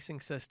your pricing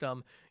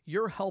system,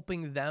 you're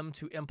helping them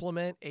to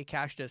implement a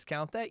cash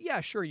discount that,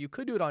 yeah, sure, you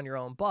could do it on your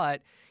own.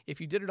 But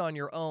if you did it on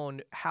your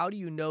own, how do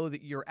you know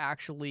that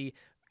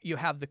you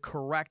have the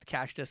correct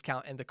cash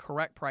discount and the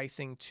correct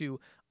pricing to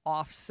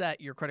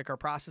offset your credit card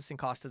processing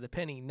cost to the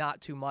penny,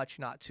 not too much,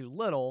 not too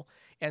little?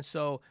 And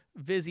so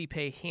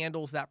VizzyPay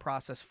handles that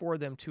process for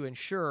them to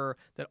ensure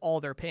that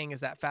all they're paying is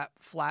that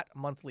flat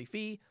monthly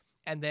fee,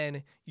 and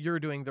then you're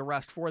doing the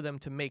rest for them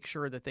to make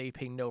sure that they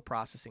pay no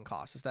processing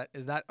costs.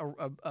 Is that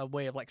a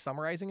way of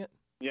summarizing it?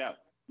 Yeah.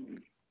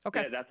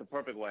 Okay. Yeah, that's a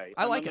perfect way.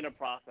 I like it.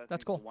 Process.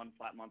 That's cool. One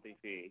flat monthly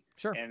fee.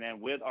 Sure. And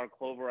then with our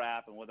Clover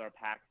app and with our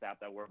PAX app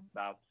that we're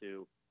about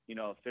to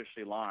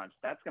officially launch,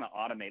 that's going to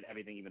automate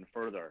everything even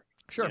further,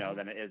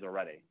 than it is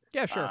already.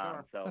 Yeah,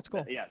 sure. So that's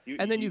cool. Yeah.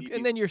 And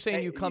then you're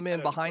saying you come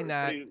in behind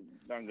that.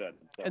 Darn good.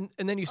 So.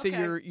 And then you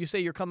say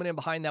you're coming in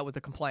behind that with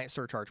a compliant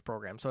surcharge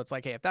program. So it's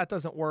like, hey, if that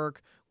doesn't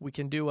work, we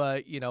can do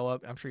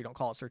I'm sure you don't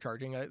call it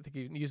surcharging. I think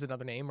you use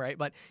another name, right?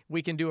 But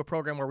we can do a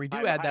program where we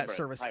do add that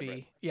service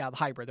fee. Yeah, the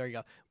hybrid. There you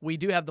go. We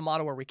do have the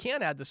model where we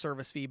can add the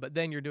service fee, but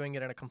then you're doing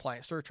it in a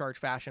compliant surcharge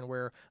fashion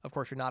where, of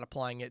course, you're not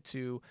applying it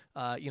to,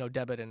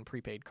 debit and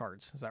prepaid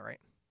cards. Is that right?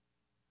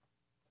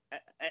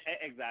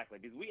 Exactly,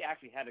 because we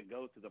actually had to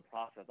go through the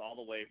process all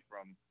the way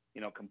from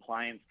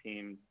compliance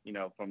team,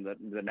 from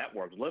the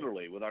networks,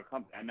 literally with our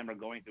company. I remember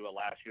going through it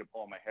last year,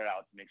 pulling my hair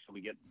out to make sure we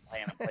get the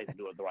plan in place and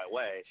do it the right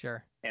way.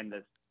 Sure. And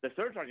the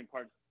surcharging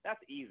part, that's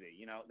easy.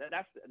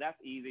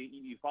 That's easy.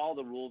 You follow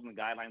the rules and the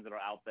guidelines that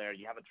are out there.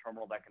 You have a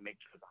terminal that can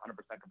make sure it's 100%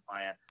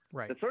 compliant.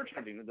 Right. The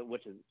surcharging,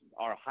 which is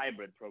our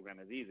hybrid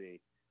program, is easy.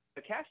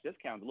 The cash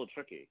discount is a little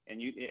tricky,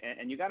 and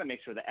you got to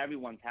make sure that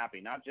everyone's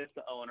happy, not just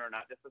the owner,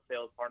 not just the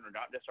sales partner,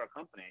 not just our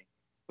company,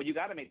 but you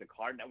got to make the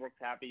card networks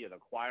happy, or the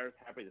acquirers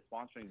happy, the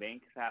sponsoring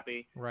banks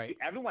happy. Right.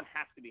 Everyone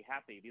has to be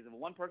happy, because if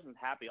one person's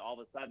happy, all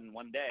of a sudden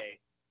one day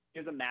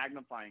there's a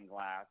magnifying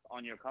glass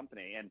on your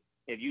company. And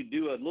if you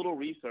do a little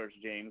research,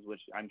 James,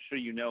 which I'm sure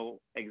you know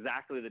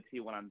exactly the T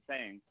what I'm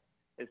saying,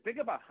 is think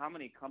about how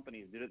many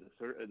companies did it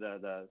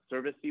the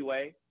service fee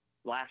way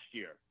last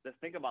year. Just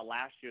think about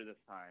last year this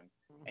time,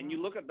 and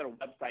you look at their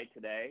website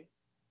today.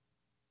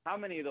 How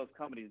many of those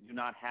companies do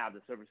not have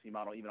the service fee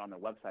model even on their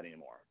website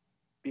anymore?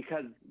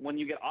 Because when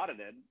you get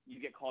audited, you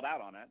get called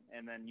out on it,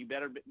 and then you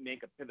better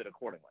make a pivot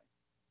accordingly.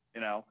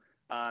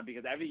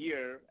 Because every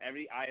year,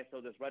 every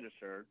ISO that's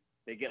registered,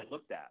 they get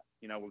looked at.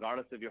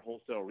 Regardless of your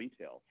wholesale or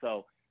retail.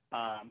 So,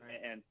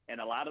 and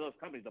a lot of those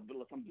companies,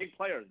 some big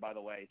players, by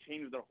the way,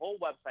 changed their whole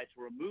website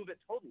to remove it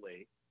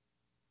totally.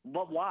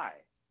 But why?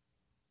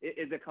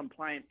 Is it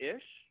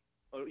compliant-ish?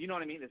 Or, you know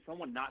what I mean? Is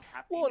someone not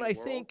happy? Well, and I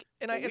think,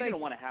 we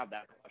don't want to have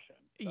that question.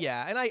 So.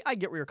 Yeah, and I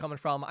get where you're coming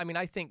from. I mean,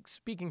 I think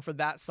speaking for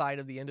that side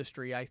of the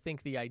industry, I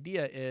think the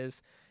idea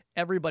is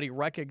everybody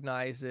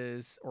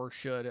recognizes, or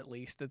should at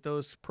least, that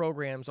those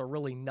programs are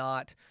really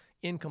not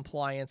in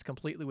compliance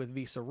completely with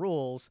Visa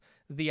rules.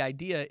 The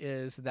idea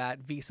is that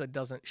Visa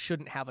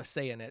shouldn't have a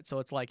say in it. So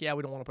it's like, yeah,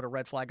 we don't want to put a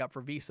red flag up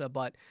for Visa,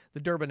 but the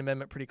Durbin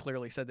Amendment pretty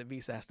clearly said that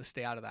Visa has to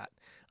stay out of that.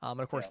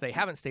 And of course, they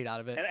haven't stayed out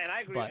of it. And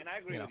I agree. And I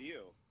agree with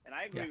you. And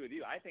I agree with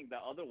you. I think the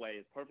other way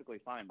is perfectly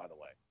fine, by the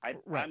way.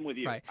 Right, I'm with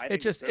you. right. I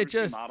It's think the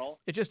just model,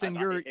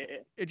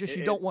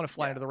 you don't want to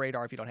fly under the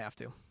radar if you don't have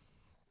to.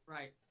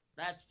 Right.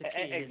 That's the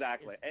key.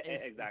 Exactly.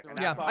 Exactly.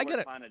 That's why I get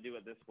we're it. trying to do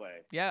it this way.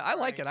 Yeah, I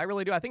like it. I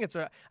really do. I think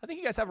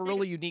you guys have a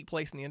really unique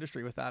place in the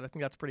industry with that. I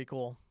think that's pretty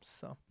cool.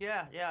 So.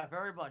 Yeah,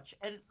 very much.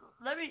 And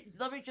let me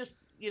just,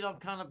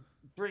 kind of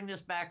bring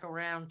this back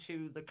around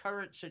to the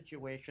current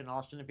situation,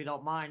 Austin, if you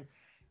don't mind.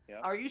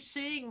 Yeah. Are you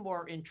seeing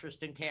more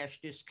interest in cash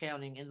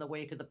discounting in the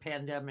wake of the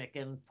pandemic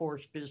and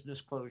forced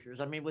business closures?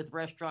 I mean, with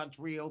restaurants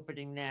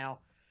reopening now,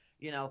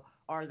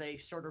 are they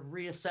sort of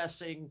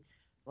reassessing,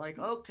 like,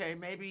 okay,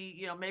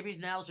 maybe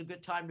now's a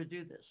good time to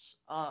do this?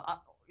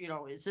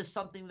 Is this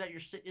something that you're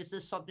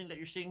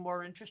seeing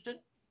more interest in?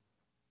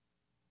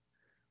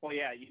 Well,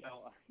 yeah,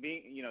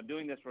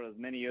 doing this for as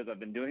many years I've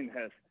been doing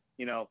this,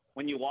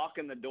 when you walk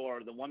in the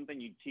door, the one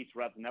thing you teach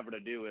reps never to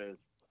do is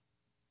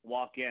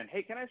walk in,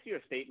 hey, can I see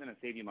your statement and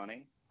save you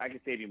money? I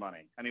can save you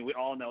money. I mean, we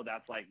all know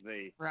that's like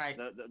the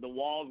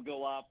walls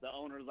go up, the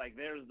owner's like,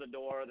 there's the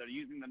door, they're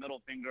using the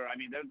middle finger. I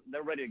mean,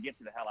 they're ready to get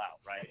you the hell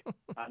out, right?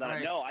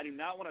 Right. No, I do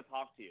not want to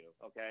talk to you,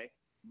 okay?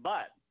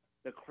 But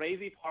the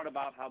crazy part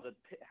about how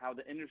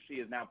the industry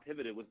is now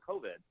pivoted with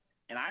COVID,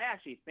 and I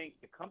actually think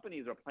the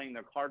companies are playing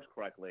their cards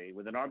correctly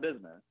within our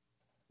business,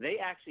 they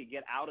actually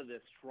get out of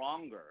this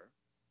stronger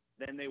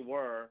than they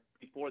were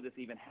before this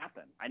even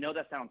happened. I know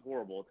that sounds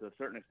horrible to a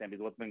certain extent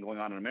because of what's been going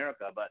on in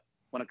America, but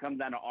when it comes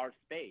down to our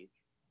space,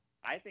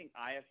 I think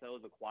ISOs,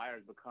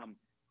 acquirers become,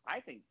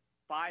 5-10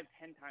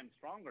 times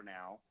stronger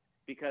now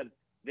because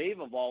they've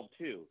evolved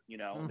too.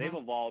 They've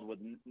evolved with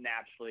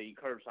naturally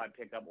curbside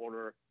pickup,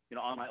 order,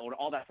 online order,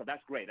 all that stuff.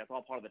 That's great. That's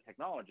all part of the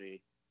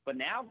technology. But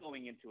now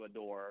going into a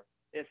door,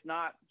 it's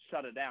not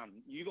shut it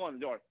down. You go in the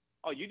door.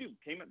 Oh, you do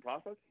payment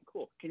processing?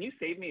 Cool. Can you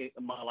save me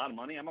a lot of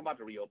money? I'm about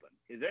to reopen.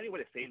 Is there any way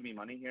to save me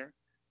money here?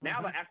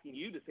 Now they're asking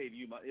you to save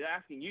you money. They're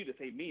asking you to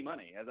save me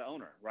money as an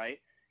owner,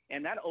 right?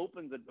 And that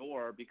opens the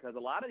door because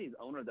a lot of these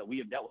owners that we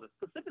have dealt with,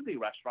 specifically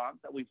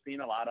restaurants that we've seen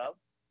a lot of,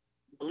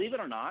 believe it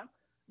or not,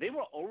 they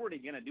were already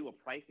going to do a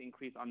price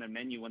increase on their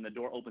menu when the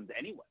door opens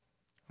anyway.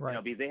 Right.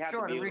 Because they have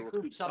to be able to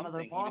recoup some of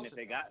the losses, even if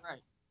they got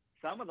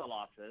some of the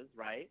losses,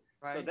 right?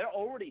 Right. So they're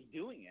already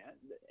doing it,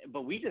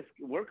 but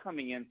we're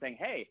coming in saying,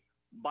 hey,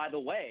 by the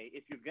way,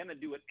 if you're going to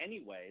do it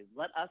anyways,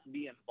 let us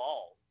be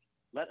involved.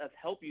 Let us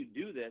help you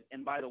do this.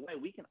 And by the way,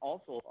 we can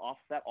also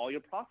offset all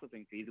your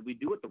processing fees if we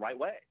do it the right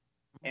way.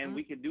 And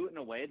we can do it in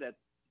a way that's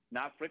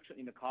not friction,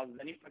 causes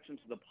any friction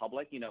to the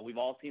public. We've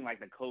all seen like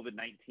the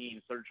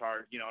COVID-19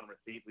 surcharge, on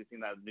receipts. We've seen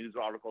that news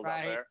articles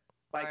out there.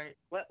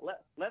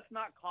 Let's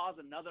not cause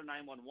another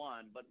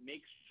 911, but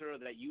make sure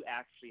that you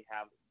actually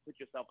put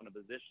yourself in a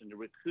position to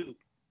recoup,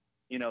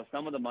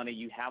 some of the money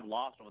you have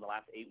lost over the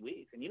last 8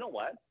 weeks. And you know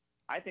what?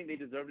 I think they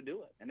deserve to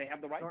do it, and they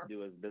have the right to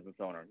do it as a business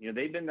owner.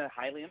 They've been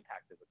highly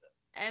impacted with this.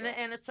 And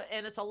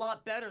it's a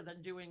lot better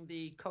than doing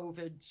the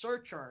COVID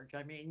surcharge.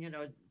 I mean,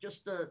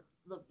 just the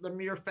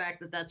mere fact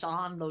that that's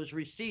on those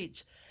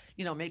receipts,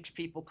 makes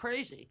people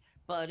crazy.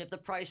 But if the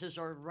prices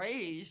are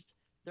raised,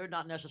 they're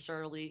not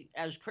necessarily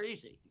as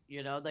crazy.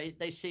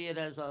 They see it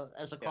as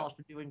a cost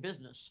of doing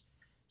business.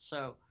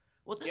 So.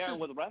 Well,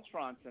 with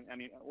restaurants, and I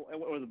mean,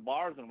 with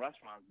bars and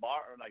restaurants,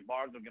 bars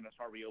are going to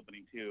start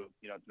reopening too,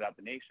 throughout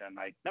the nation.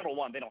 Like, number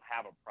one, they don't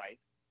have a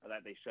price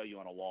that they show you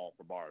on a wall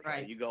for bars.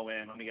 Right? You go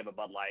in, let me give a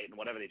Bud Light, and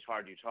whatever they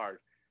charge, you charge.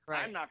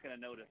 Right. I'm not going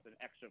to notice an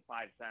extra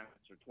 5 cents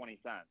or 20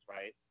 cents,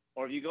 right?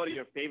 Or if you go to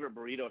your favorite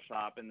burrito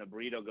shop and the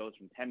burrito goes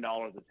from $10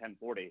 to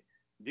 $10.40,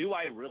 do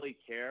I really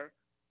care?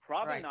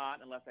 Probably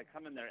not, unless I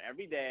come in there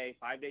every day,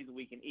 5 days a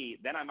week and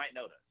eat. Then I might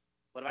notice.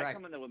 But if I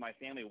come in there with my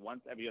family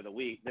once every other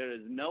week, there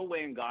is no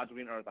way in God's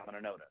green earth I'm going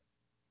to notice.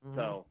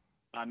 So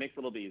it makes it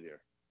a little bit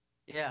easier.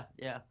 Yeah.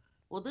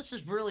 Well, this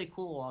is really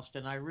cool,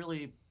 Austin. I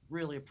really,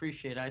 really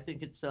appreciate it. I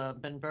think it's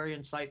been very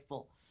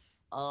insightful.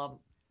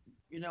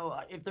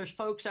 If there's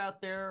folks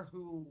out there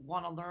who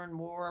want to learn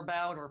more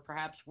about or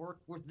perhaps work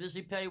with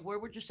VisiPay, where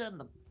would you send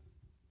them?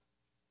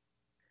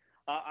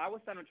 I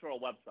would send them to our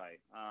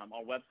website.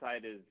 Our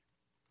website is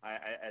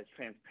as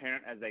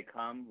transparent as they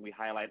come. We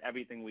highlight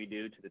everything we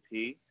do to the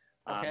T.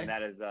 And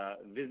that is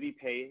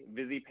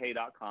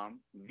VisiPay.com,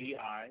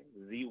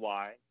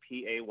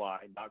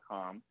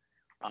 VIZYPAY.com.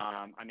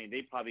 I mean,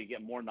 they probably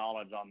get more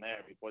knowledge on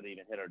there before they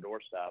even hit our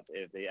doorstep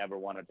if they ever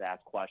wanted to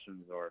ask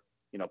questions or,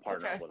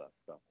 partner up with us.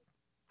 So.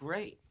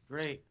 Great.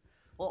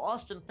 Well,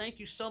 Austin, thank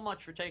you so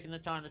much for taking the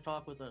time to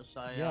talk with us.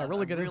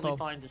 Really good info. I really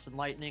find this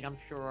enlightening. I'm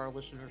sure our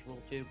listeners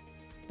will too.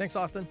 Thanks,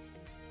 Austin.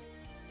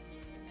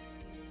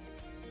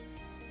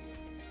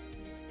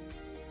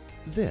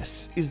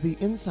 This is the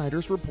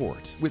Insider's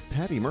Report with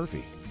Patty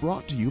Murphy,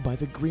 brought to you by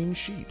The Green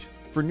Sheet.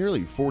 For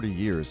nearly 40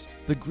 years,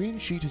 The Green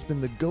Sheet has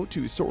been the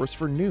go-to source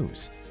for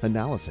news,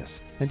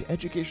 analysis, and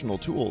educational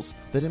tools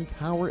that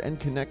empower and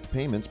connect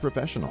payments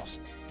professionals.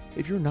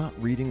 If you're not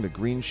reading The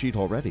Green Sheet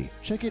already,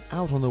 check it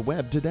out on the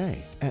web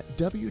today at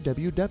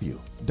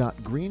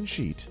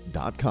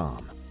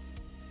www.greensheet.com.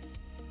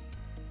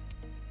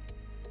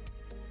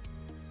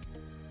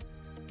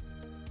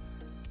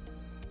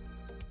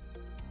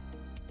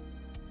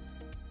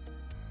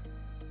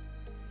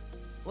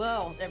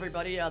 Well,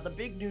 everybody, the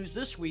big news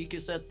this week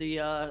is that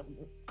the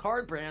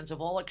card brands have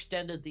all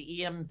extended the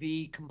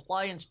EMV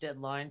compliance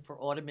deadline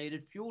for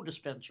automated fuel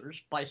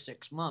dispensers by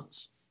 6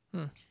 months.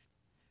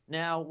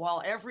 Now,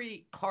 while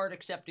every card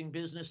accepting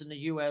business in the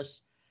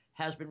U.S.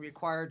 has been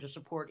required to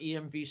support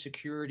EMV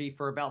security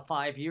for about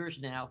 5 years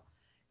now,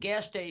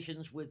 gas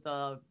stations with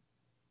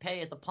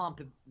pay at the pump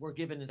were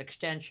given an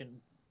extension.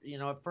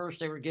 At first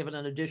they were given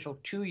an additional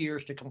 2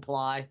 years to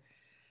comply,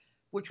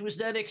 which was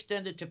then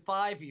extended to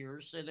 5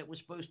 years, and it was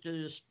supposed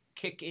to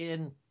kick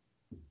in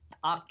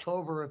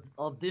October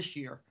of this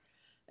year.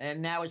 And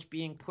now it's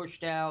being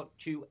pushed out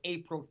to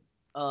April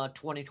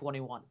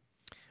 2021.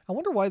 I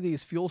wonder why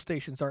these fuel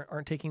stations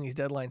aren't taking these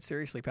deadlines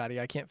seriously, Patty.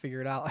 I can't figure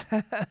it out.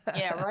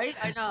 Yeah, right?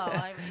 I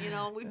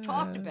know. We've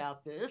talked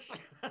about this.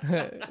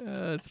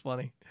 That's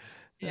funny.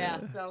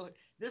 Yeah, so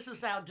this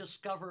is how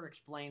Discover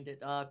explained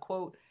it.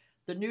 Quote,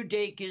 "The new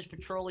date gives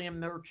petroleum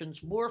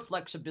merchants more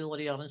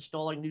flexibility on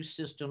installing new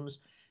systems,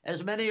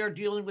 as many are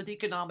dealing with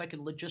economic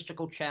and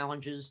logistical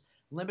challenges,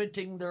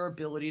 limiting their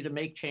ability to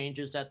make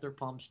changes at their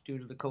pumps due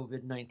to the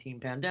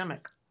COVID-19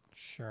 pandemic."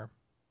 Sure.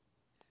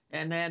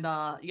 And then,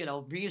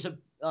 Visa,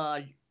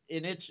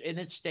 in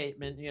its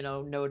statement,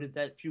 noted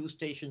that fuel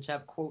stations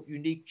have, quote,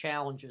 unique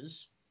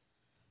challenges,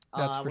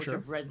 which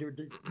have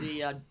rendered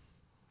the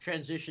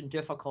transition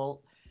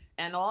difficult.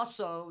 And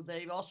also,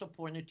 they've also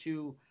pointed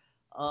to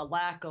a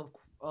lack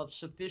of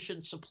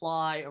sufficient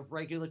supply of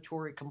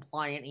regulatory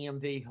compliant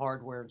EMV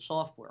hardware and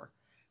software,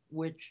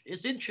 which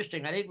is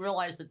interesting. I didn't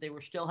realize that they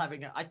were still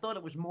having it. I thought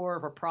it was more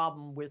of a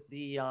problem with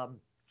the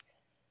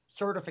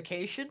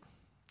certification.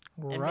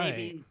 Right. And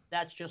maybe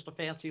that's just a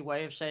fancy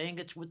way of saying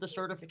it's with the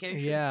certification.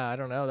 Yeah, I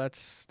don't know.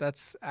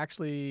 That's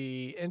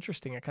actually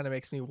interesting. It kind of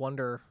makes me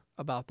wonder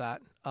about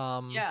that.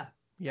 Yeah.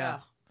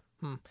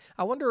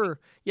 I wonder,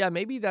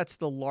 maybe that's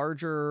the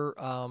larger,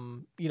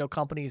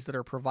 companies that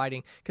are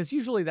providing, because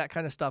usually that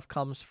kind of stuff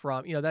comes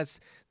from,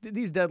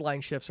 these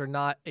deadline shifts are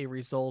not a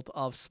result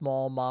of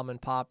small mom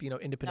and pop,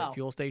 independent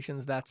fuel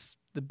stations. That's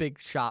the big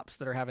shops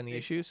that are having the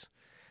issues.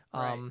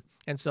 Right.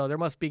 And so there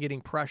must be getting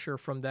pressure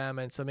from them.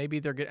 And so maybe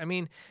they're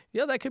getting,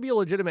 that could be a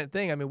legitimate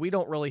thing. I mean, we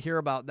don't really hear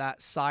about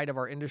that side of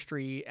our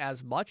industry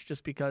as much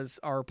just because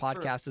our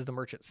podcast is the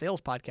Merchant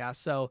Sales Podcast.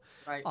 So,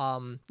 right.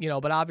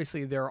 But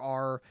obviously there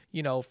are,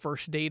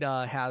 First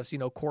Data has,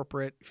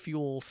 corporate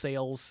fuel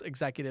sales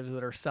executives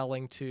that are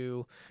selling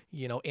to,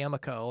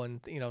 Amoco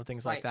and,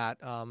 things like that.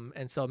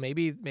 And so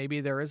maybe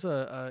there is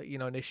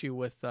an issue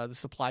with the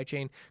supply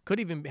chain.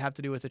 Could even have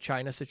to do with the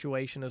China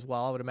situation as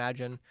well. I would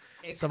imagine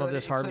some of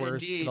this hardware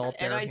is developed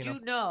there. And I do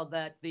know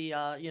that the,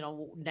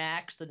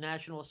 NACS, the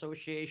National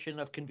Association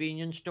of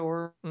Convenience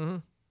Stores,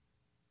 and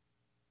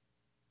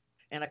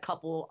a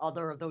couple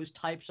other of those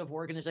types of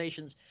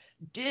organizations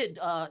did,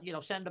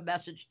 send a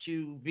message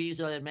to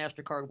Visa and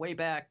MasterCard way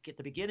back at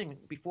the beginning,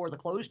 before the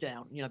close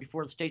down,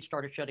 before the state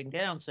started shutting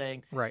down,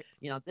 saying, right,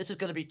 this is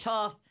going to be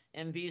tough.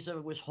 And Visa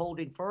was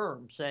holding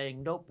firm,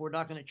 saying, nope, we're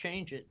not going to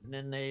change it. And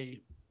then they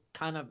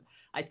kind of,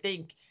 I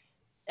think,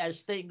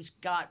 as things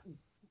got,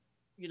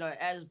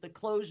 as the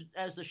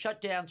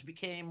shutdowns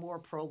became more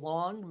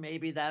prolonged,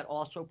 maybe that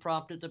also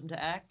prompted them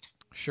to act.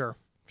 Sure.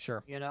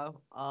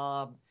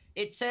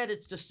 It said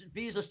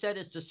Visa said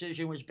its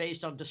decision was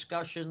based on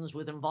discussions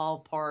with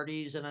involved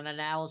parties and an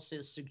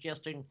analysis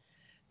suggesting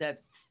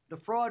that the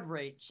fraud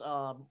rates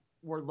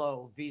were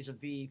low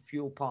vis-a-vis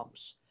fuel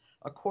pumps.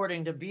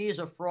 According to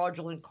Visa,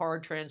 fraudulent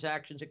card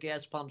transactions at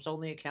gas pumps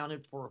only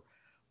accounted for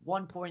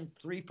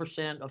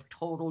 1.3% of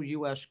total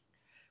U.S.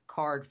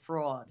 card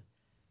fraud.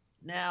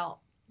 Now,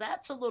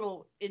 that's a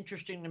little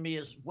interesting to me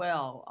as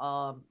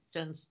well,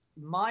 since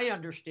my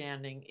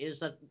understanding is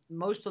that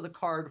most of the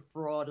card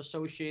fraud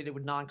associated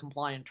with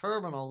non-compliant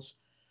terminals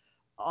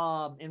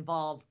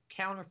involve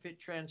counterfeit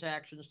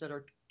transactions that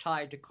are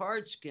tied to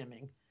card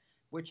skimming,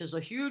 which is a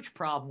huge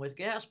problem with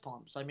gas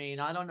pumps. I mean,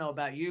 I don't know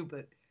about you,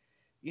 but,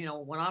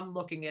 when I'm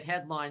looking at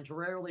headlines,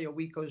 rarely a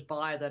week goes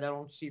by that I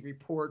don't see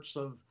reports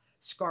of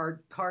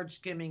card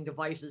skimming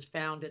devices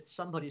found at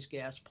somebody's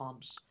gas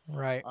pumps.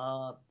 Right.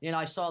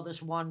 I saw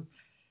this one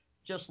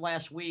just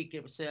last week.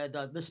 It said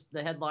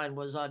the headline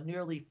was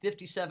nearly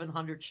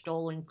 5,700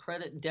 stolen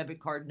credit and debit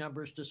card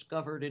numbers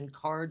discovered in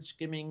card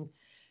skimming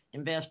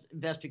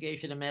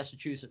investigation in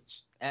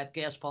Massachusetts, at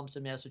gas pumps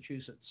in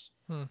Massachusetts.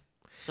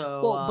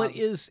 So, but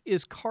is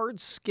card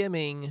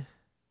skimming,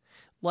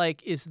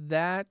 is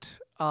that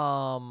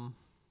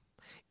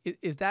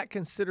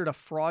considered a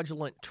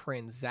fraudulent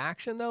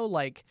transaction though?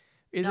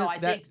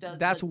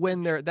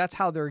 That's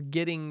how they're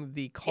getting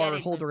the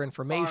card holder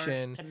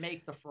information to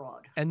make the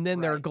fraud, and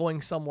then they're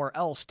going somewhere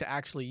else to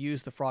actually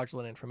use the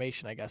fraudulent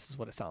information, I guess is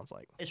what it sounds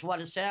like. It's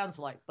what it sounds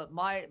like. But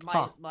my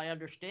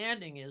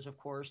understanding is, of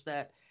course,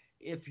 that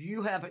if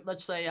you have,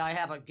 let's say I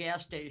have a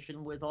gas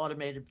station with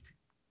automated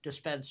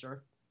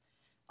dispenser,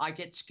 I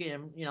get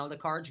skimmed, the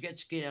cards get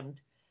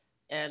skimmed,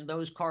 and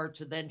those cards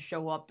then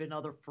show up in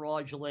other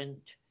fraudulent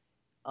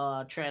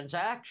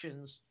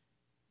transactions.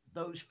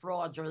 Those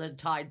frauds are then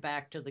tied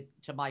back to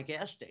my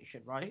gas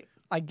station, right?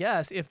 I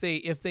guess if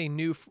they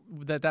knew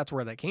that that's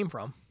where they came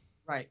from.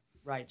 Right.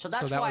 So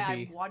that's that why would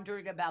be... I'm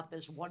wondering about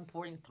this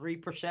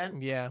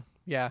 1.3%. Yeah.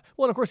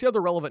 Well, and of course, the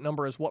other relevant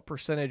number is what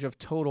percentage of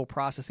total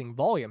processing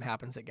volume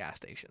happens at gas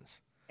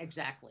stations.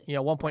 Exactly.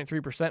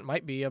 1.3%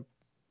 might be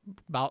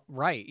about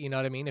right. You know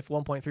what I mean? If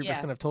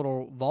 1.3% of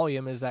total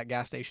volume is at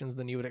gas stations,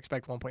 then you would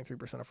expect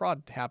 1.3% of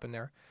fraud to happen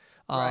there.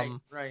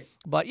 Right.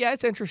 But yeah,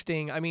 it's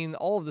interesting. I mean,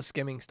 all of the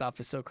skimming stuff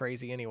is so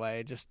crazy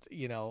anyway. Just,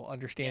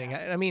 understanding.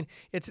 Yeah. I mean,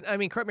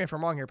 correct me if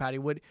I'm wrong here, Patty.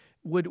 Would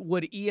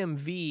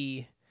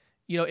EMV,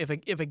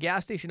 if a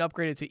gas station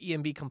upgraded to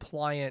EMV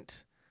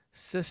compliant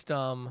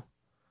system,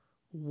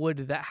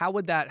 how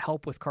would that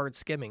help with card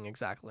skimming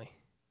exactly?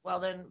 Well,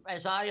 then,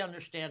 as I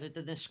understand it,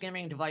 then the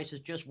skimming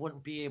devices just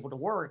wouldn't be able to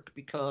work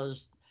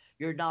because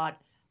they're not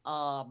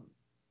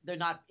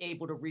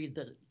able to read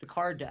the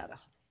card data.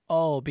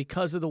 Oh,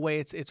 because of the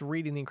way it's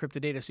reading the encrypted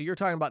data. So you're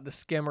talking about the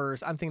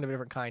skimmers. I'm thinking of a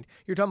different kind.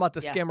 You're talking about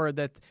the skimmer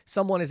that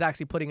someone is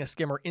actually putting a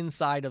skimmer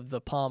inside of the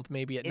pump.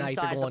 Maybe at night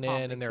they're going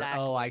in and they're,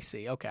 oh, I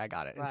see. Okay, I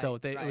got it. And so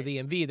with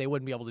EMV, they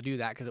wouldn't be able to do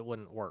that because it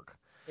wouldn't work.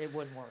 It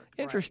wouldn't work.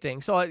 Interesting.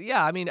 Right. So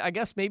yeah, I mean, I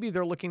guess maybe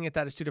they're looking at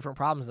that as two different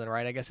problems then,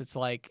 right? I guess it's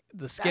like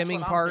the skimming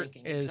part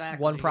is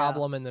one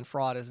problem and then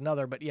fraud is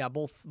another. But yeah,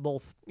 both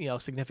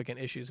significant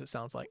issues, it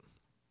sounds like.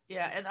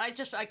 Yeah, and I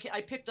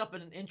picked up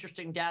an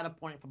interesting data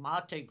point from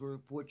Ate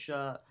Group, which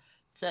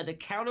said a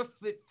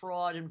counterfeit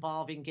fraud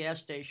involving gas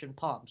station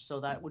pumps. So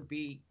that would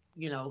be,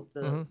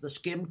 the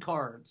skimmed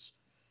cards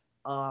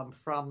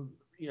from,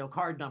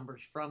 card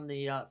numbers from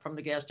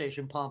the gas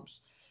station pumps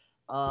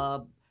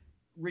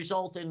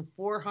result in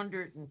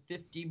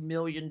 $450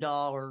 million,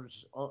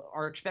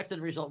 are expected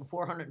to result in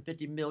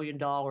 $450 million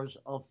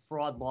of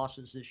fraud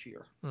losses this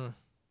year.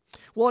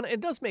 Well, and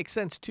it does make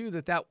sense too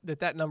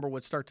that number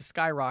would start to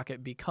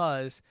skyrocket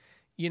because,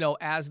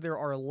 as there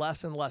are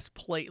less and less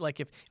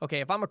like if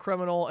I'm a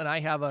criminal and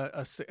I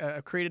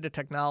have created a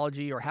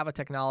technology or have a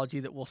technology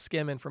that will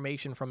skim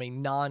information from a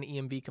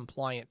non-EMV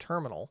compliant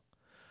terminal,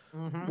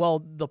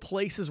 well, the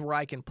places where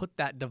I can put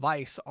that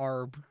device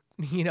are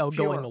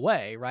going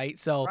away, right?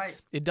 So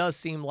it does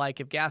seem like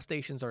if gas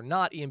stations are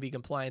not EMV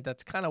compliant,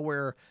 that's kind of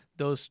where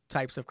those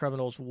types of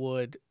criminals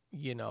would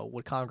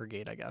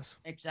congregate, I guess.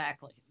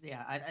 Exactly.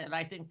 Yeah.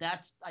 I think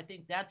that's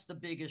the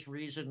biggest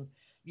reason,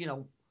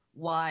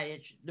 why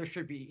there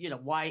should be,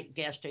 why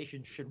gas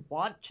stations should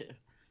want to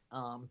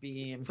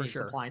be EMV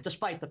compliant,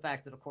 despite the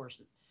fact that, of course,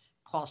 it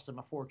costs them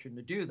a fortune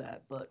to do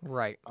that. But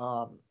right.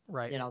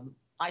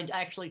 I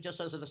actually, just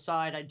as an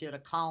aside, I did a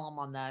column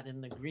on that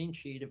in the Green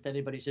Sheet. If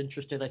anybody's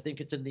interested, I think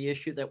it's in the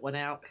issue that went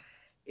out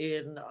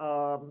in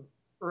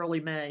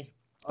early May.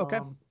 Okay.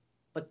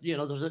 But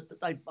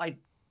I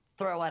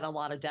throw out a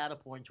lot of data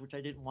points, which I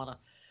didn't want to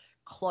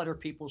clutter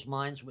people's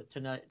minds with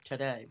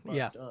today.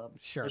 But,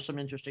 sure. There's some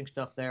interesting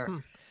stuff there.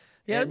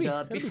 Yeah.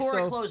 And before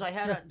I close,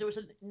 there was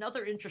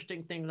another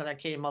interesting thing that I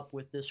came up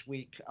with this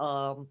week.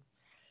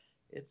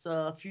 It's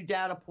a few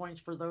data points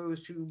for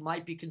those who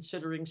might be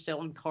considering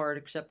selling card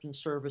acceptance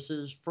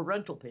services for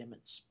rental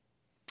payments.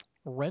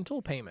 Rental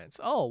payments.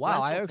 Oh,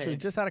 wow. I actually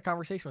just had a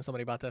conversation with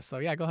somebody about this. So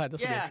yeah, go ahead. This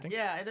will be interesting.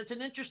 Yeah. And it's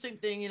an interesting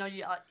thing.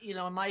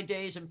 In my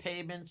days in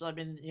payments, I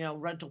mean,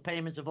 rental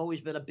payments have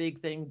always been a big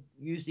thing.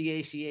 Use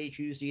the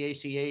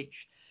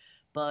ACH.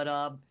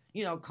 But,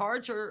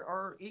 cards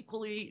are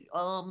equally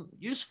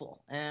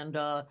useful. And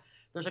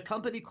there's a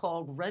company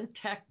called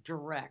Rentec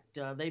Direct.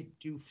 They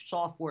do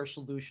software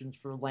solutions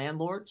for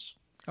landlords.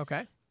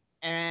 Okay.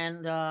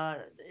 And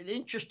it's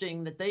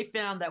interesting that they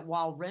found that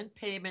while rent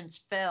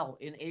payments fell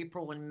in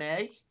April and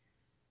May,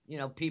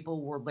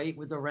 people were late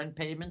with their rent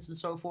payments and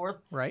so forth.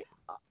 Right.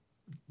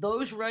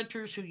 Those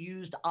renters who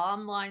used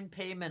online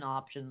payment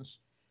options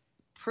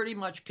pretty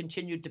much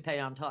continued to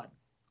pay on time.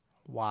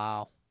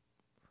 Wow.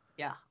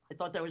 Yeah, I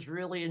thought that was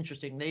really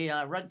interesting. They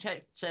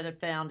Rentec said it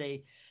found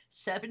a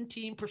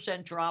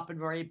 17% drop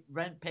in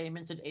rent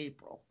payments in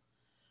April,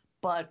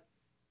 but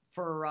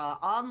for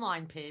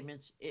online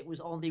payments, it was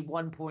only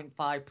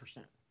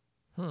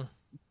 1.5%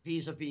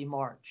 vis-a-vis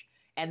March.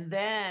 And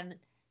then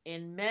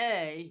in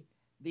May,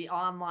 the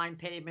online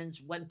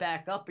payments went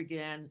back up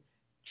again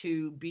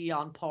to be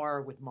on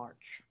par with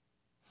March.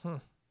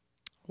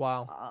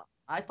 Wow.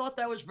 I thought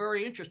that was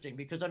very interesting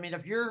because, I mean,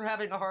 if you're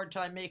having a hard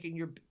time making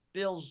your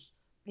bills,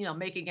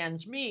 making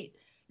ends meet,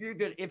 you're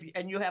good.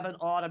 And you have an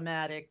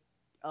automatic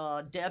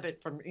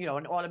debit from,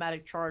 an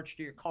automatic charge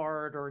to your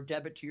card or a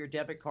debit to your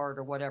debit card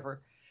or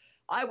whatever,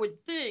 I would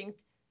think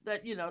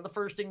that, the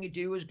first thing you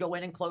do is go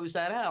in and close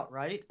that out,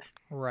 right?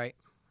 Right.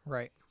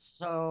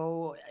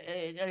 So,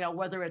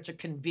 whether it's a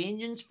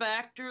convenience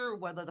factor,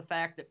 whether the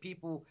fact that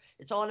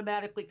it's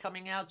automatically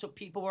coming out so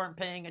people aren't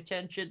paying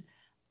attention,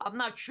 I'm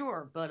not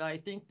sure. But I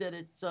think that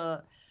it's,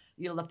 the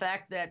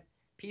fact that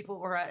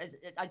people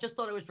I just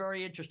thought it was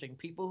very interesting.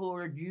 People who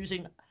are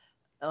using,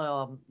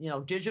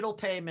 digital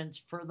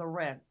payments for the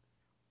rent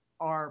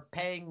are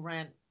paying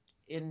rent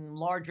in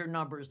larger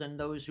numbers than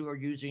those who are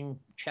using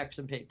checks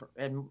and paper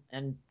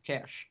and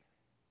cash.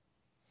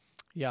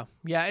 Yeah,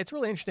 it's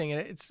really interesting.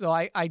 And so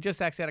I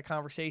just actually had a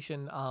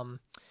conversation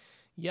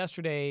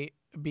yesterday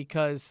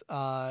because,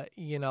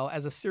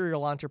 as a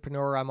serial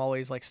entrepreneur, I'm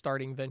always like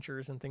starting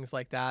ventures and things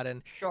like that.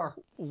 And Sure.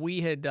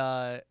 we had,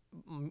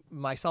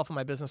 myself and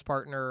my business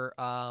partner,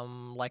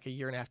 like a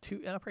year and a half,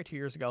 probably 2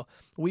 years ago,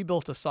 we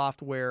built a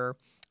software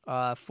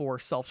for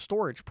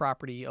self-storage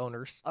property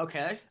owners.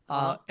 Okay.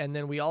 And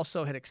then we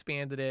also had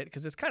expanded it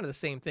because it's kind of the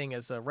same thing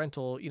as a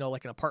rental,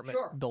 like an apartment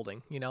Sure.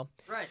 building,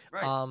 Right.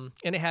 Right.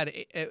 and it had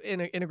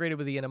integrated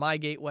with the NMI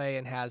gateway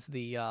and has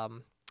the,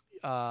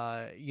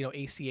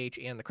 ACH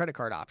and the credit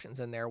card options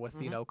in there with,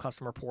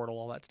 customer portal,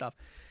 all that stuff.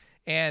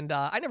 And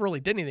I never really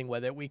did anything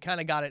with it. We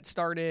kind of got it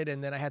started,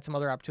 and then I had some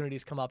other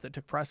opportunities come up that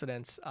took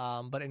precedence.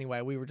 But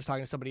anyway, we were just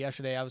talking to somebody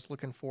yesterday. I was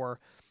looking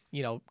for,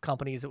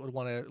 companies that would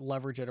want to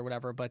leverage it or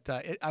whatever. But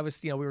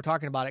we were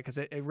talking about it because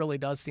it really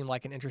does seem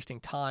like an interesting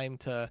time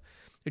to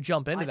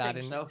jump into that.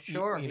 Think and so.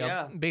 Sure.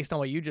 Yeah. Based on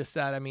what you just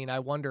said, I mean, I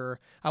wonder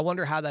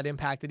how that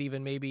impacted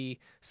even maybe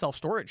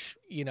self-storage,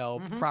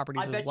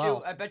 properties as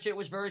well. I bet you it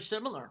was very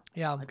similar.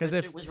 Yeah, because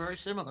it was very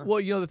similar. Well,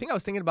 the thing I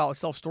was thinking about with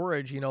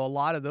self-storage, a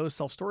lot of those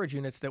self-storage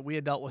units that we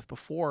had dealt with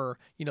before,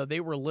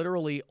 they were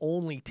literally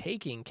only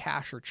taking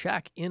cash or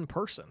check in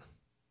person.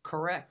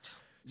 Correct.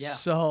 Yeah.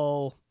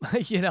 So,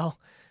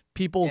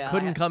 people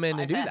couldn't come in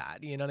and do that.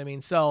 You know what I mean?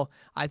 So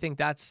I think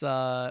that's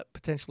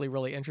potentially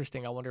really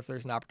interesting. I wonder if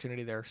there's an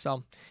opportunity there.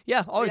 So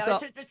yeah, always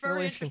it's very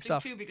really interesting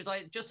stuff too, because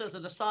just as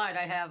an aside,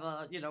 I have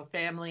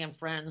family and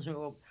friends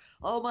who,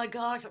 oh my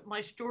gosh,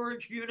 my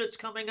storage unit's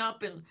coming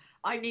up and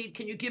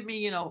can you give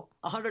me,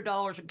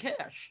 $100 in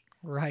cash?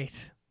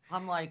 Right.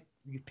 I'm like,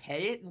 you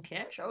pay it in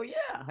cash? Oh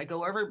yeah. I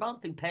go every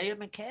month and pay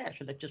them in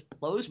cash. And it just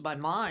blows my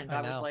mind.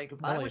 I was like,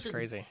 if I was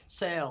in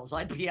sales,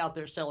 I'd be out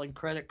there selling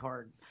credit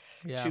card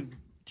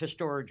to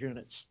storage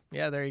units.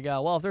 Yeah, there you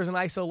go. Well, if there's an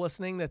ISO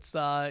listening that's,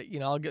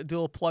 I'll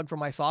do a plug for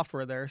my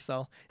software there.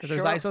 So if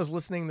there's ISOs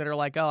listening that are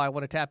like, oh, I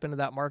want to tap into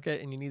that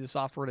market and you need the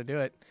software to do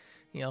it,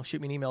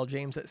 shoot me an email,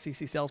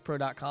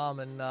 james@ccsalespro.com,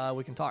 and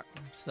we can talk.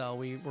 So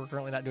we're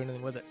currently not doing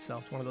anything with it. So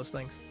it's one of those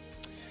things.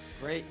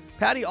 Great.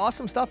 Patty,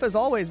 awesome stuff as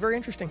always. Very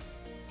interesting.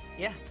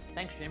 Yeah.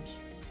 Thanks, James.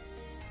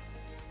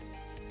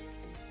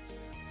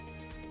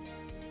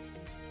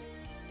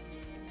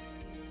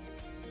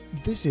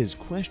 This is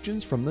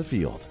Questions from the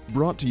Field,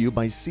 brought to you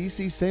by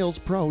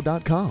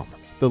ccsalespro.com,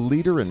 the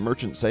leader in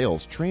merchant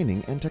sales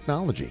training and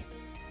technology.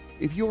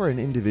 If you are an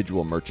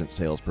individual merchant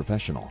sales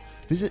professional,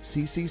 visit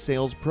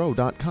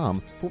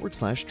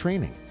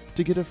ccsalespro.com/training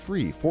to get a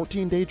free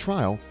 14-day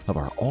trial of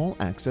our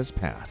all-access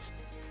pass.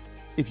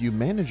 If you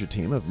manage a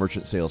team of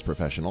merchant sales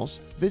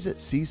professionals, visit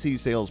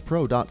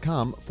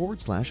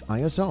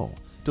ccsalespro.com/ISO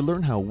to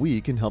learn how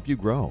we can help you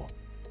grow.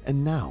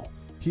 And now,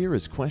 here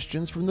is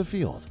Questions from the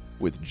Field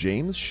with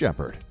James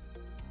Shepard.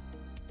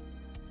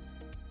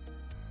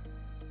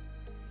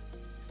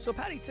 So,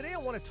 Patty, today I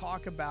want to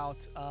talk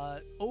about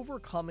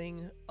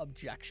overcoming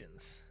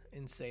objections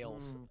in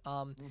sales.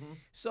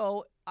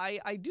 So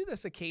I do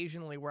this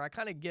occasionally where I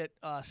kind of get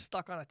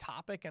stuck on a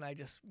topic and I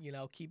just,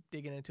 keep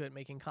digging into it,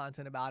 making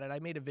content about it. I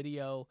made a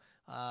video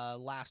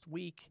last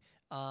week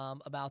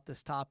about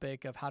this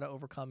topic of how to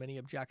overcome any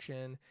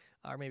objection,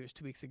 or maybe it was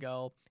 2 weeks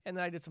ago. And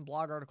then I did some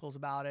blog articles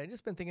about it. I've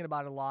just been thinking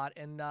about it a lot.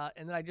 And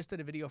then I just did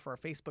a video for our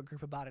Facebook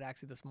group about it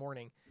actually this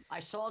morning. I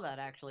saw that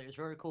actually. It was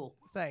very cool.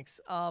 Thanks.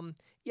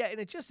 Yeah, and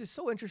it just is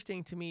so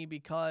interesting to me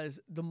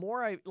because the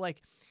more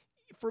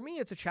for me,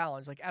 it's a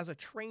challenge. Like as a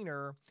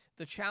trainer,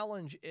 the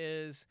challenge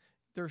is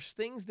there's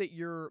things that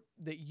you're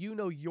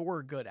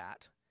good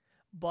at,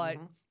 but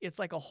it's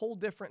like a whole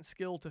different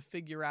skill to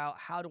figure out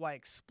how do I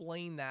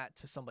explain that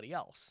to somebody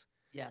else.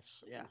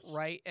 Yes.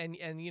 Right. And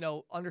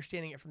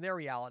understanding it from their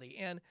reality.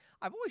 And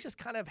I've always just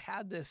kind of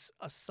had this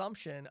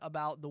assumption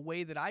about the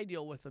way that I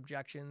deal with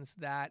objections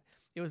that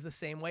it was the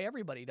same way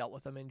everybody dealt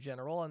with them in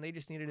general. And they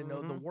just needed to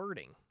know the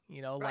wording,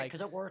 right,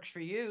 because it works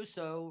for you.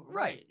 So,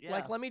 right. Yeah.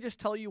 Like, let me just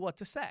tell you what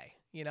to say,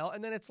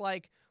 and then it's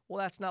like, well,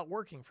 that's not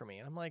working for me.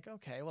 And I'm like,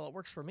 okay, well, it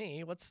works for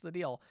me. What's the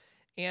deal?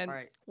 And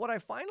what I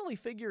finally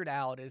figured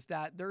out is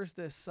that there's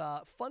this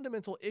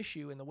fundamental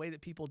issue in the way that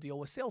people deal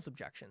with sales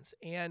objections.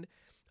 And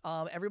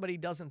everybody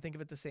doesn't think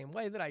of it the same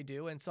way that I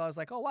do. And so I was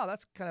like, oh, wow,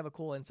 that's kind of a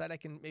cool insight. I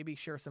can maybe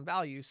share some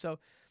value. So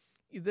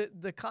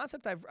the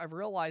concept I've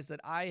realized that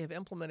I have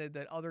implemented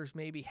that others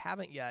maybe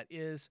haven't yet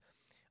is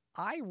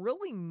I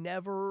really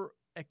never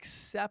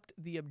accept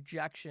the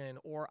objection,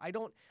 or I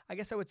don't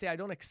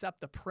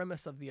accept the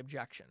premise of the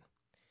objection.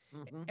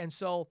 And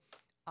so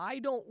I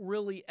don't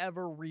really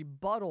ever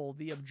rebuttal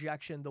the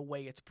objection the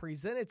way it's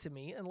presented to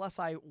me unless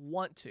I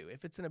want to.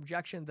 If it's an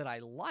objection that I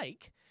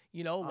like,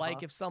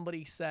 like if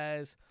somebody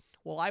says,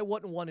 well, I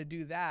wouldn't want to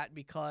do that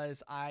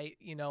because I'd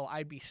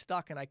be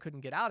stuck and I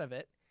couldn't get out of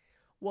it.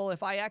 Well,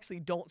 if I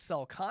actually don't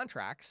sell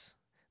contracts,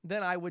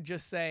 then I would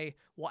just say,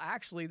 well,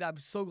 actually, I'm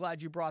so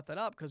glad you brought that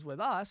up because with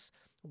us,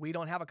 we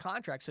don't have a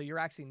contract. So you're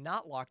actually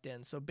not locked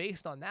in. So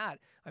based on that,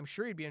 I'm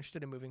sure you'd be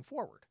interested in moving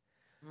forward.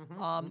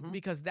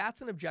 Because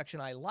that's an objection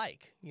I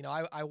like.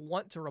 I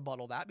want to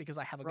rebuttal that because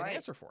I have a good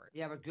answer for it.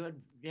 You have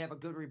a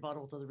good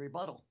rebuttal to the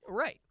rebuttal.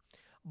 Right.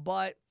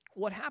 But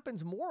what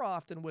happens more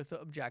often with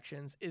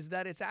objections is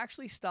that it's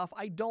actually stuff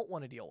I don't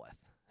want to deal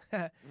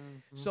with.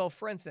 So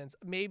for instance,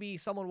 maybe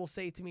someone will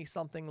say to me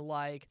something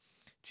like,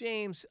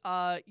 James,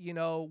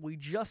 we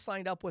just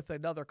signed up with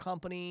another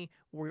company.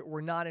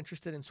 We're not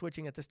interested in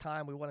switching at this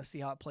time. We want to see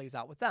how it plays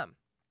out with them.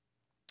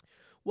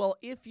 Well,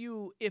 if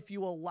you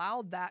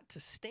allow that to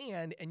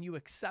stand and you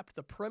accept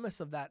the premise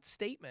of that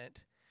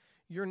statement,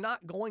 you're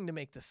not going to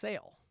make the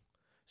sale.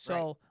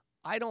 So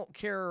I don't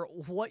care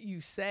what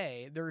you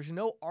say. There's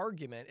no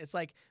argument. It's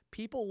like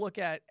people look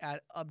at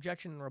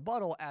objection and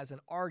rebuttal as an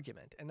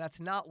argument, and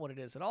that's not what it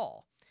is at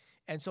all.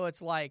 And so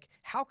it's like,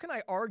 how can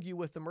I argue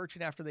with the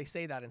merchant after they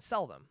say that and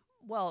sell them?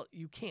 Well,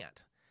 you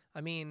can't.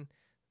 I mean,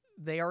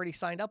 they already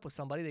signed up with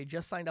somebody. They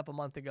just signed up a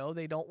month ago.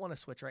 They don't want to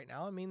switch right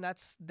now. I mean,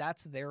 that's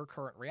their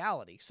current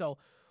reality. So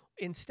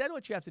instead,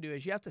 what you have to do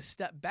is you have to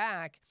step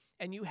back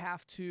and you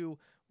have to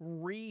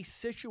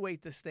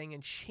resituate this thing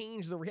and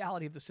change the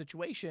reality of the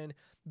situation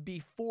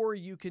before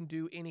you can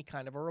do any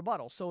kind of a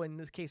rebuttal. So in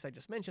this case, I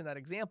just mentioned that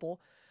example,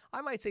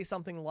 I might say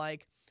something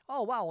like,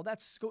 oh, wow,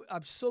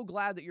 I'm so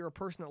glad that you're a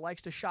person that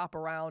likes to shop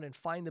around and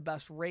find the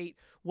best rate.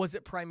 Was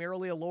it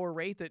primarily a lower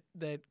rate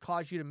that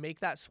caused you to make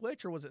that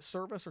switch, or was it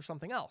service or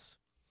something else?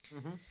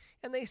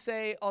 And they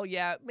say, oh,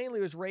 yeah, mainly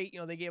it was rate.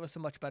 They gave us a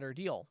much better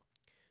deal.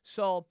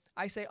 So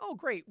I say, oh,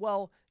 great.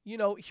 Well,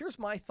 here's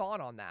my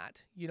thought on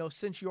that.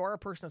 Since you are a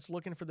person that's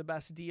looking for the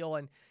best deal,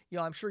 and,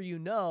 I'm sure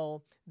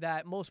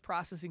that most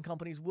processing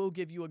companies will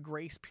give you a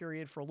grace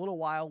period for a little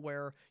while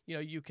where,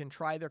 you can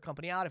try their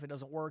company out. If it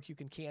doesn't work, you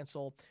can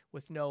cancel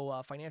with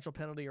no financial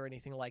penalty or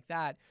anything like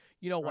that.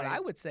 What I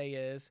would say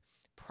is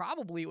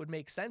probably it would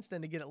make sense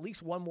then to get at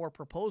least one more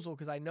proposal,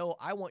 because I know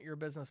I want your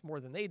business more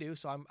than they do.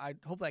 So I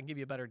hopefully I can give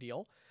you a better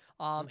deal.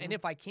 And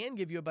if I can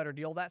give you a better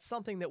deal, that's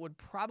something that would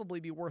probably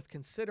be worth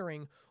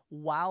considering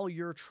while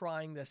you're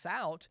trying this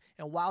out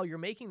and while you're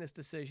making this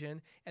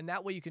decision. And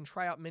that way you can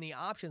try out many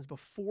options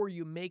before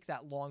you make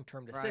that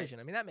long-term decision.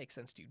 I mean, that makes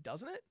sense to you,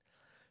 doesn't it?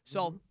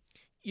 So,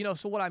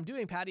 so what I'm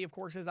doing, Patty, of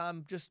course, is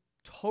I'm just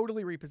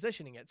totally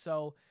repositioning it.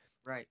 So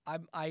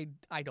I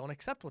don't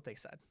accept what they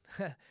said.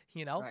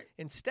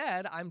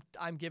 Instead,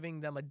 I'm giving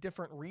them a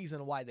different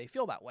reason why they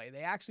feel that way.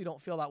 They actually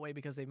don't feel that way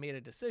because they've made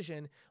a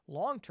decision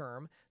long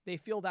term. They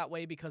feel that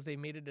way because they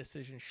made a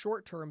decision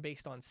short term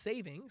based on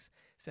savings.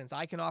 Since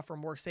I can offer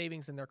more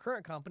savings than their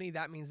current company,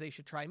 that means they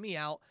should try me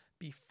out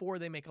before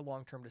they make a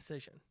long term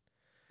decision.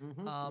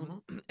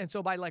 And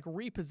so by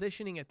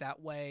repositioning it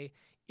that way,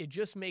 it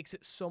just makes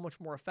it so much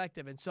more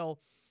effective. And so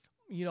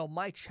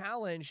my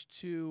challenge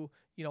to,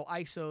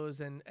 ISOs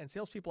and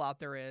salespeople out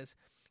there is,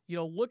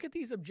 look at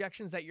these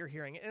objections that you're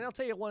hearing. And I'll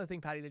tell you one other thing,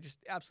 Patty, that just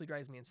absolutely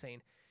drives me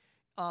insane.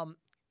 I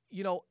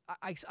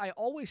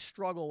always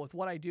struggle with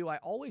what I do. I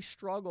always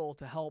struggle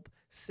to help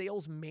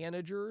sales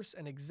managers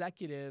and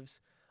executives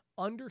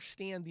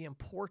understand the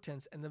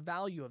importance and the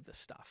value of this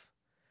stuff.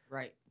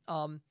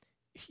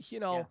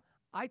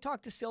 I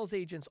talk to sales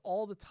agents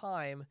all the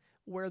time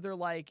where they're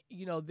like,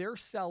 they're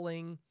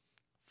selling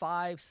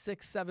 5,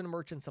 6, 7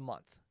 merchants a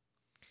month.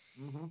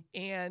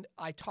 And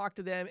I talk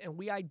to them and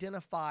we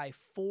identify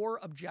 4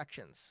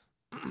 objections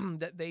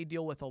that they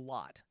deal with a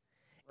lot.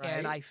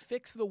 And I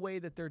fix the way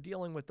that they're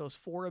dealing with those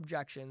 4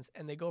 objections,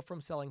 and they go from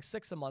selling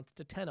 6 a month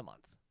to 10 a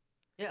month.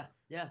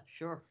 Yeah,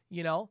 sure.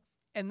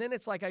 And then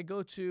it's like I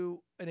go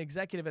to an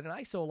executive at an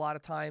ISO a lot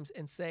of times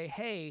and say,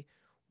 hey,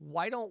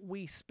 why don't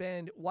we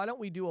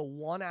do a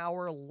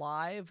 1-hour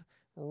live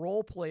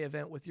role play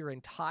event with your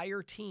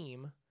entire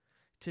team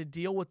to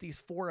deal with these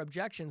 4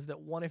 objections that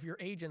one of your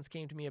agents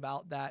came to me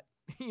about that,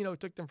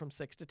 took them from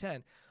 6 to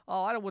 10.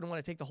 Oh, I wouldn't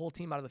want to take the whole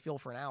team out of the field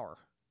for an hour.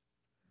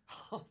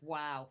 Oh,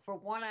 wow. For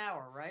 1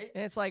 hour, right?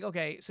 And it's like,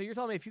 okay, so you're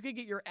telling me if you could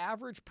get your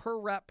average per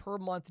rep per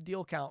month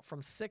deal count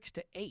from 6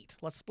 to 8,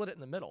 let's split it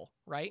in the middle,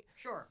 right?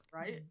 Sure,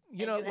 right?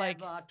 You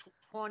have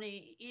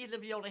 20, even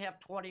if you only have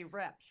 20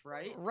 reps,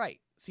 right? Right.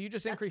 So you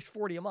just increased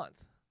 40 a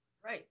month.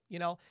 Right.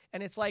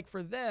 And it's like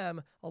for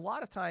them, a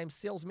lot of times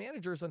sales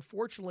managers,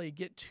 unfortunately,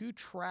 get too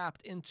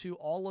trapped into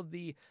all of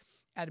the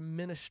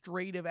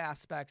administrative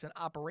aspects and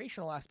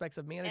operational aspects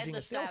of managing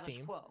a sales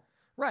team. Quo.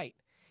 Right.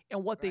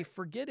 And what they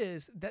forget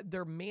is that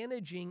they're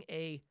managing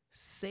a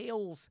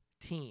sales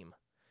team.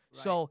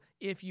 Right. So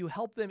if you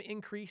help them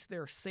increase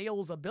their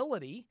sales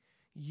ability,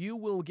 you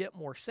will get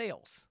more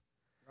sales.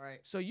 Right.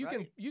 So you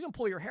can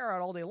pull your hair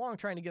out all day long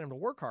trying to get them to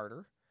work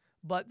harder,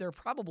 but they're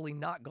probably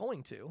not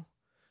going to.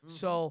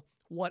 So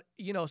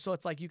so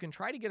it's like you can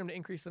try to get them to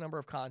increase the number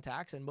of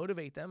contacts and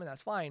motivate them, and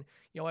that's fine.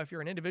 If you're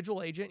an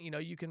individual agent,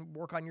 you can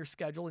work on your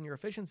schedule and your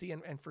efficiency,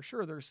 and for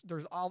sure there's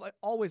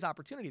always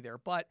opportunity there.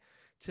 But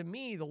to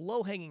me, the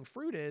low-hanging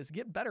fruit is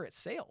get better at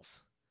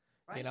sales,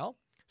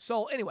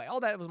 So anyway,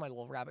 all that was my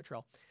little rabbit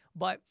trail.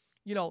 But,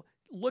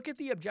 look at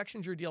the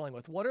objections you're dealing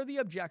with. What are the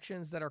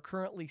objections that are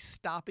currently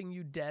stopping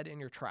you dead in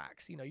your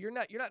tracks? You're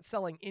not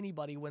selling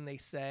anybody when they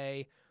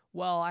say,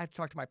 well, I have to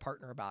talk to my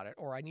partner about it,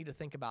 or I need to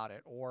think about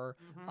it, or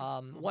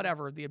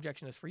whatever the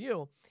objection is for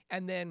you.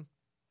 And then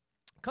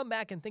come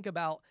back and think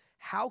about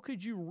how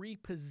could you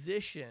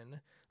reposition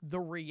the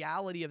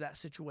reality of that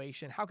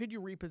situation? How could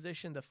you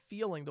reposition the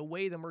feeling, the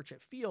way the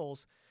merchant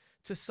feels,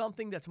 to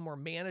something that's more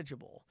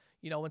manageable?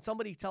 When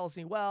somebody tells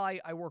me, well,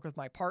 I work with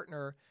my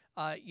partner,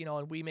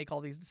 and we make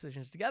all these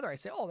decisions together, I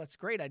say, oh, that's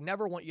great. I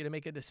never want you to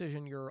make a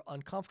decision you're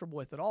uncomfortable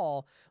with at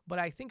all. But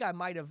I think I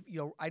might have,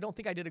 I don't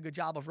think I did a good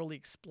job of really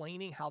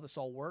explaining how this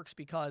all works,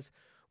 because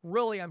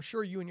really, I'm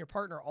sure you and your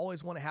partner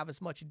always want to have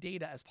as much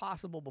data as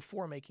possible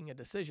before making a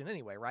decision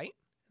anyway, right?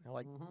 And they're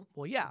like,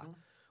 well, yeah.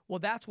 Well,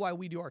 that's why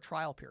we do our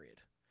trial period.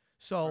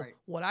 So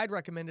what I'd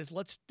recommend is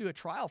let's do a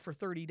trial for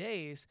 30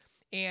 days.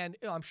 And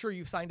I'm sure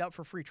you've signed up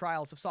for free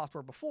trials of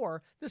software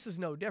before. This is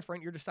no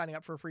different. You're just signing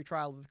up for a free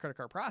trial of the credit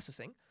card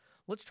processing.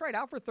 Let's try it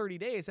out for 30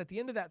 days. At the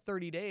end of that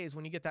 30 days,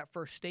 when you get that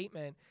first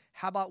statement,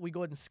 how about we go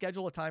ahead and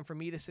schedule a time for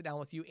me to sit down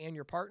with you and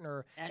your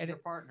partner. And your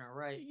partner,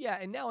 right. Yeah,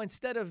 and now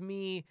instead of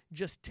me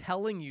just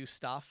telling you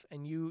stuff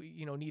and you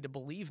need to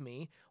believe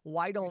me,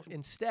 why don't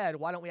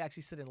we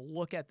actually sit and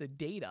look at the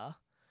data?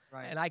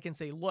 Right. And I can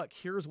say, look,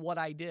 here's what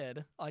I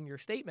did on your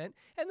statement.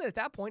 And then at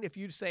that point, if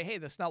you say, hey,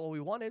 that's not what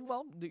we wanted,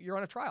 well, you're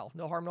on a trial.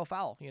 No harm, no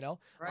foul,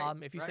 Right.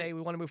 If you say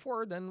we want to move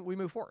forward, then we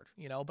move forward,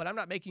 But I'm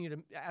not asking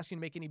you to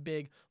make any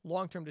big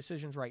long-term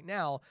decisions right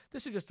now.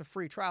 This is just a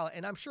free trial.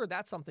 And I'm sure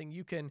that's something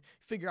you can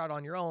figure out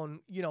on your own,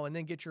 and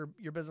then get your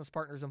business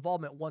partner's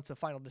involvement once a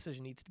final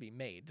decision needs to be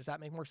made. Does that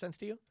make more sense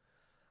to you?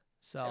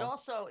 So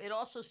it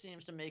also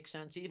seems to make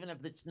sense, even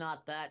if it's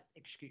not that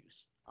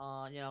excuse.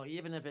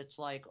 Even if it's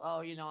like, oh,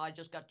 I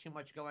just got too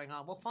much going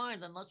on. Well, fine,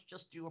 then let's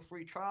just do a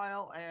free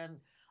trial and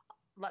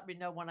let me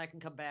know when I can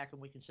come back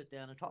and we can sit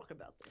down and talk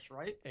about this,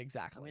 right?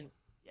 Exactly.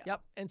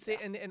 Yep.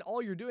 And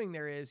all you're doing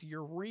there is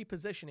you're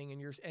repositioning,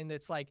 and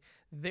it's like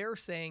they're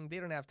saying they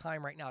don't have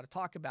time right now to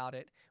talk about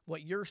it.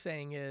 What you're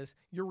saying is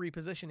you're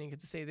repositioning it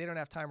to say they don't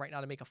have time right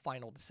now to make a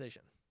final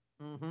decision.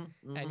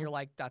 And you're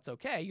like, that's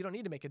okay. You don't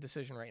need to make a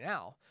decision right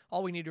now.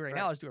 All we need to do right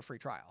now is do a free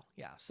trial.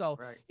 Yeah. So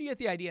you get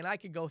the idea. And I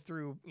could go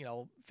through,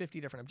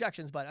 50 different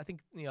objections, but I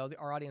think,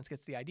 our audience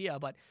gets the idea.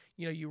 But,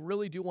 you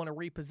really do want to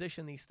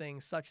reposition these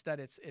things such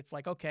that it's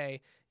like, okay,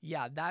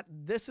 yeah,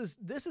 this is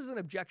an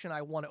objection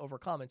I want to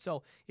overcome. And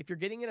so if you're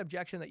getting an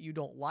objection that you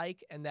don't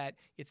like and that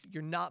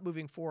you're not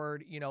moving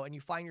forward, and you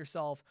find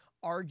yourself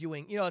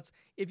arguing,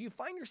 if you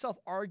find yourself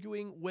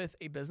arguing with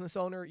a business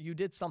owner, you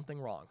did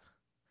something wrong.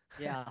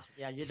 Yeah,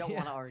 you don't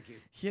want to argue.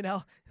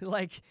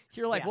 Like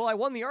you're like, well, I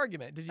won the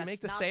argument. Did you make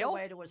the sale?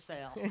 That's not the way to a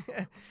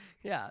sale.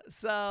 Yeah.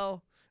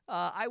 So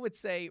I would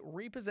say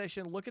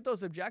reposition, look at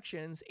those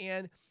objections,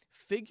 and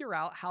figure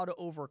out how to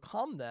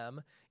overcome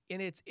them.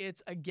 And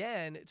it's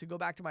again, to go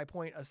back to my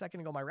point a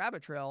second ago, my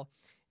rabbit trail,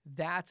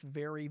 that's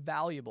very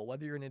valuable.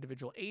 Whether you're an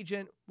individual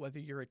agent, whether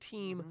you're a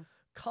team,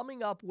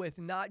 coming up with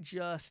not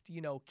just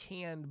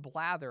canned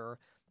blather,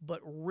 but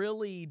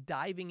really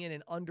diving in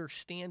and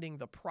understanding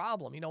the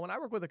problem. When I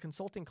work with a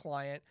consulting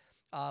client,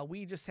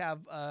 we just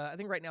have, I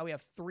think right now we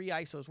have 3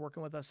 ISOs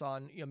working with us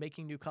on,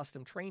 making new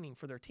custom training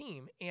for their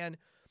team. And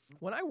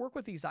when I work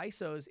with these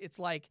ISOs, it's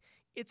like,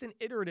 it's an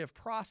iterative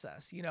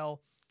process.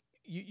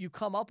 You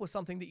come up with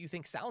something that you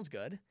think sounds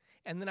good.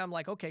 And then I'm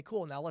like, okay,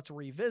 cool. Now let's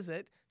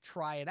revisit,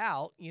 try it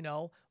out.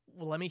 Well,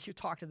 let me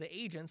talk to the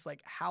agents.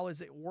 Like, how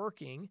is it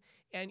working?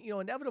 And,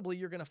 inevitably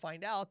you're going to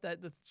find out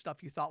that the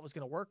stuff you thought was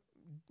going to work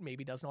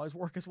maybe doesn't always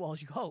work as well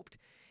as you hoped.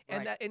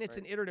 And it's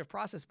an iterative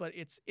process, but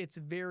it's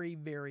very,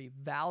 very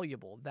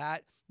valuable.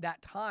 That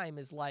time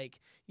is like,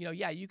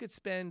 you could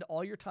spend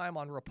all your time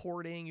on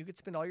reporting. You could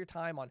spend all your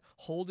time on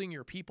holding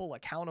your people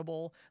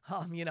accountable,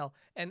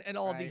 and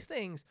all of these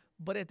things.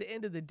 But at the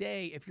end of the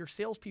day, if your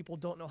salespeople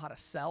don't know how to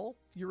sell,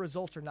 your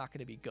results are not going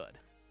to be good.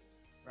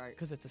 Right.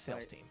 Because it's a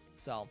sales team.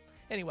 So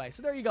anyway,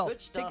 so there you go.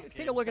 Good stuff,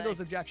 take a look at those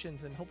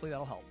objections, and hopefully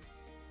that'll help.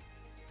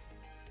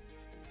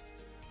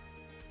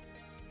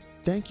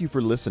 Thank you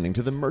for listening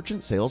to the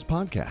Merchant Sales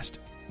Podcast.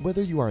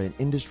 Whether you are an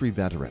industry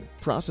veteran,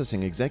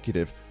 processing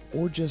executive,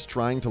 or just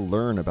trying to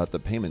learn about the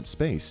payment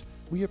space,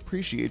 we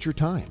appreciate your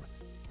time.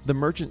 The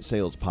Merchant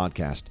Sales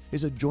Podcast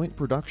is a joint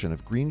production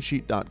of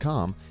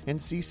Greensheet.com and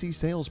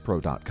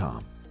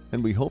ccsalespro.com,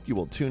 and we hope you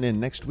will tune in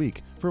next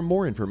week for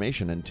more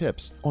information and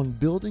tips on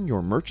building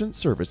your merchant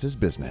services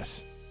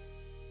business.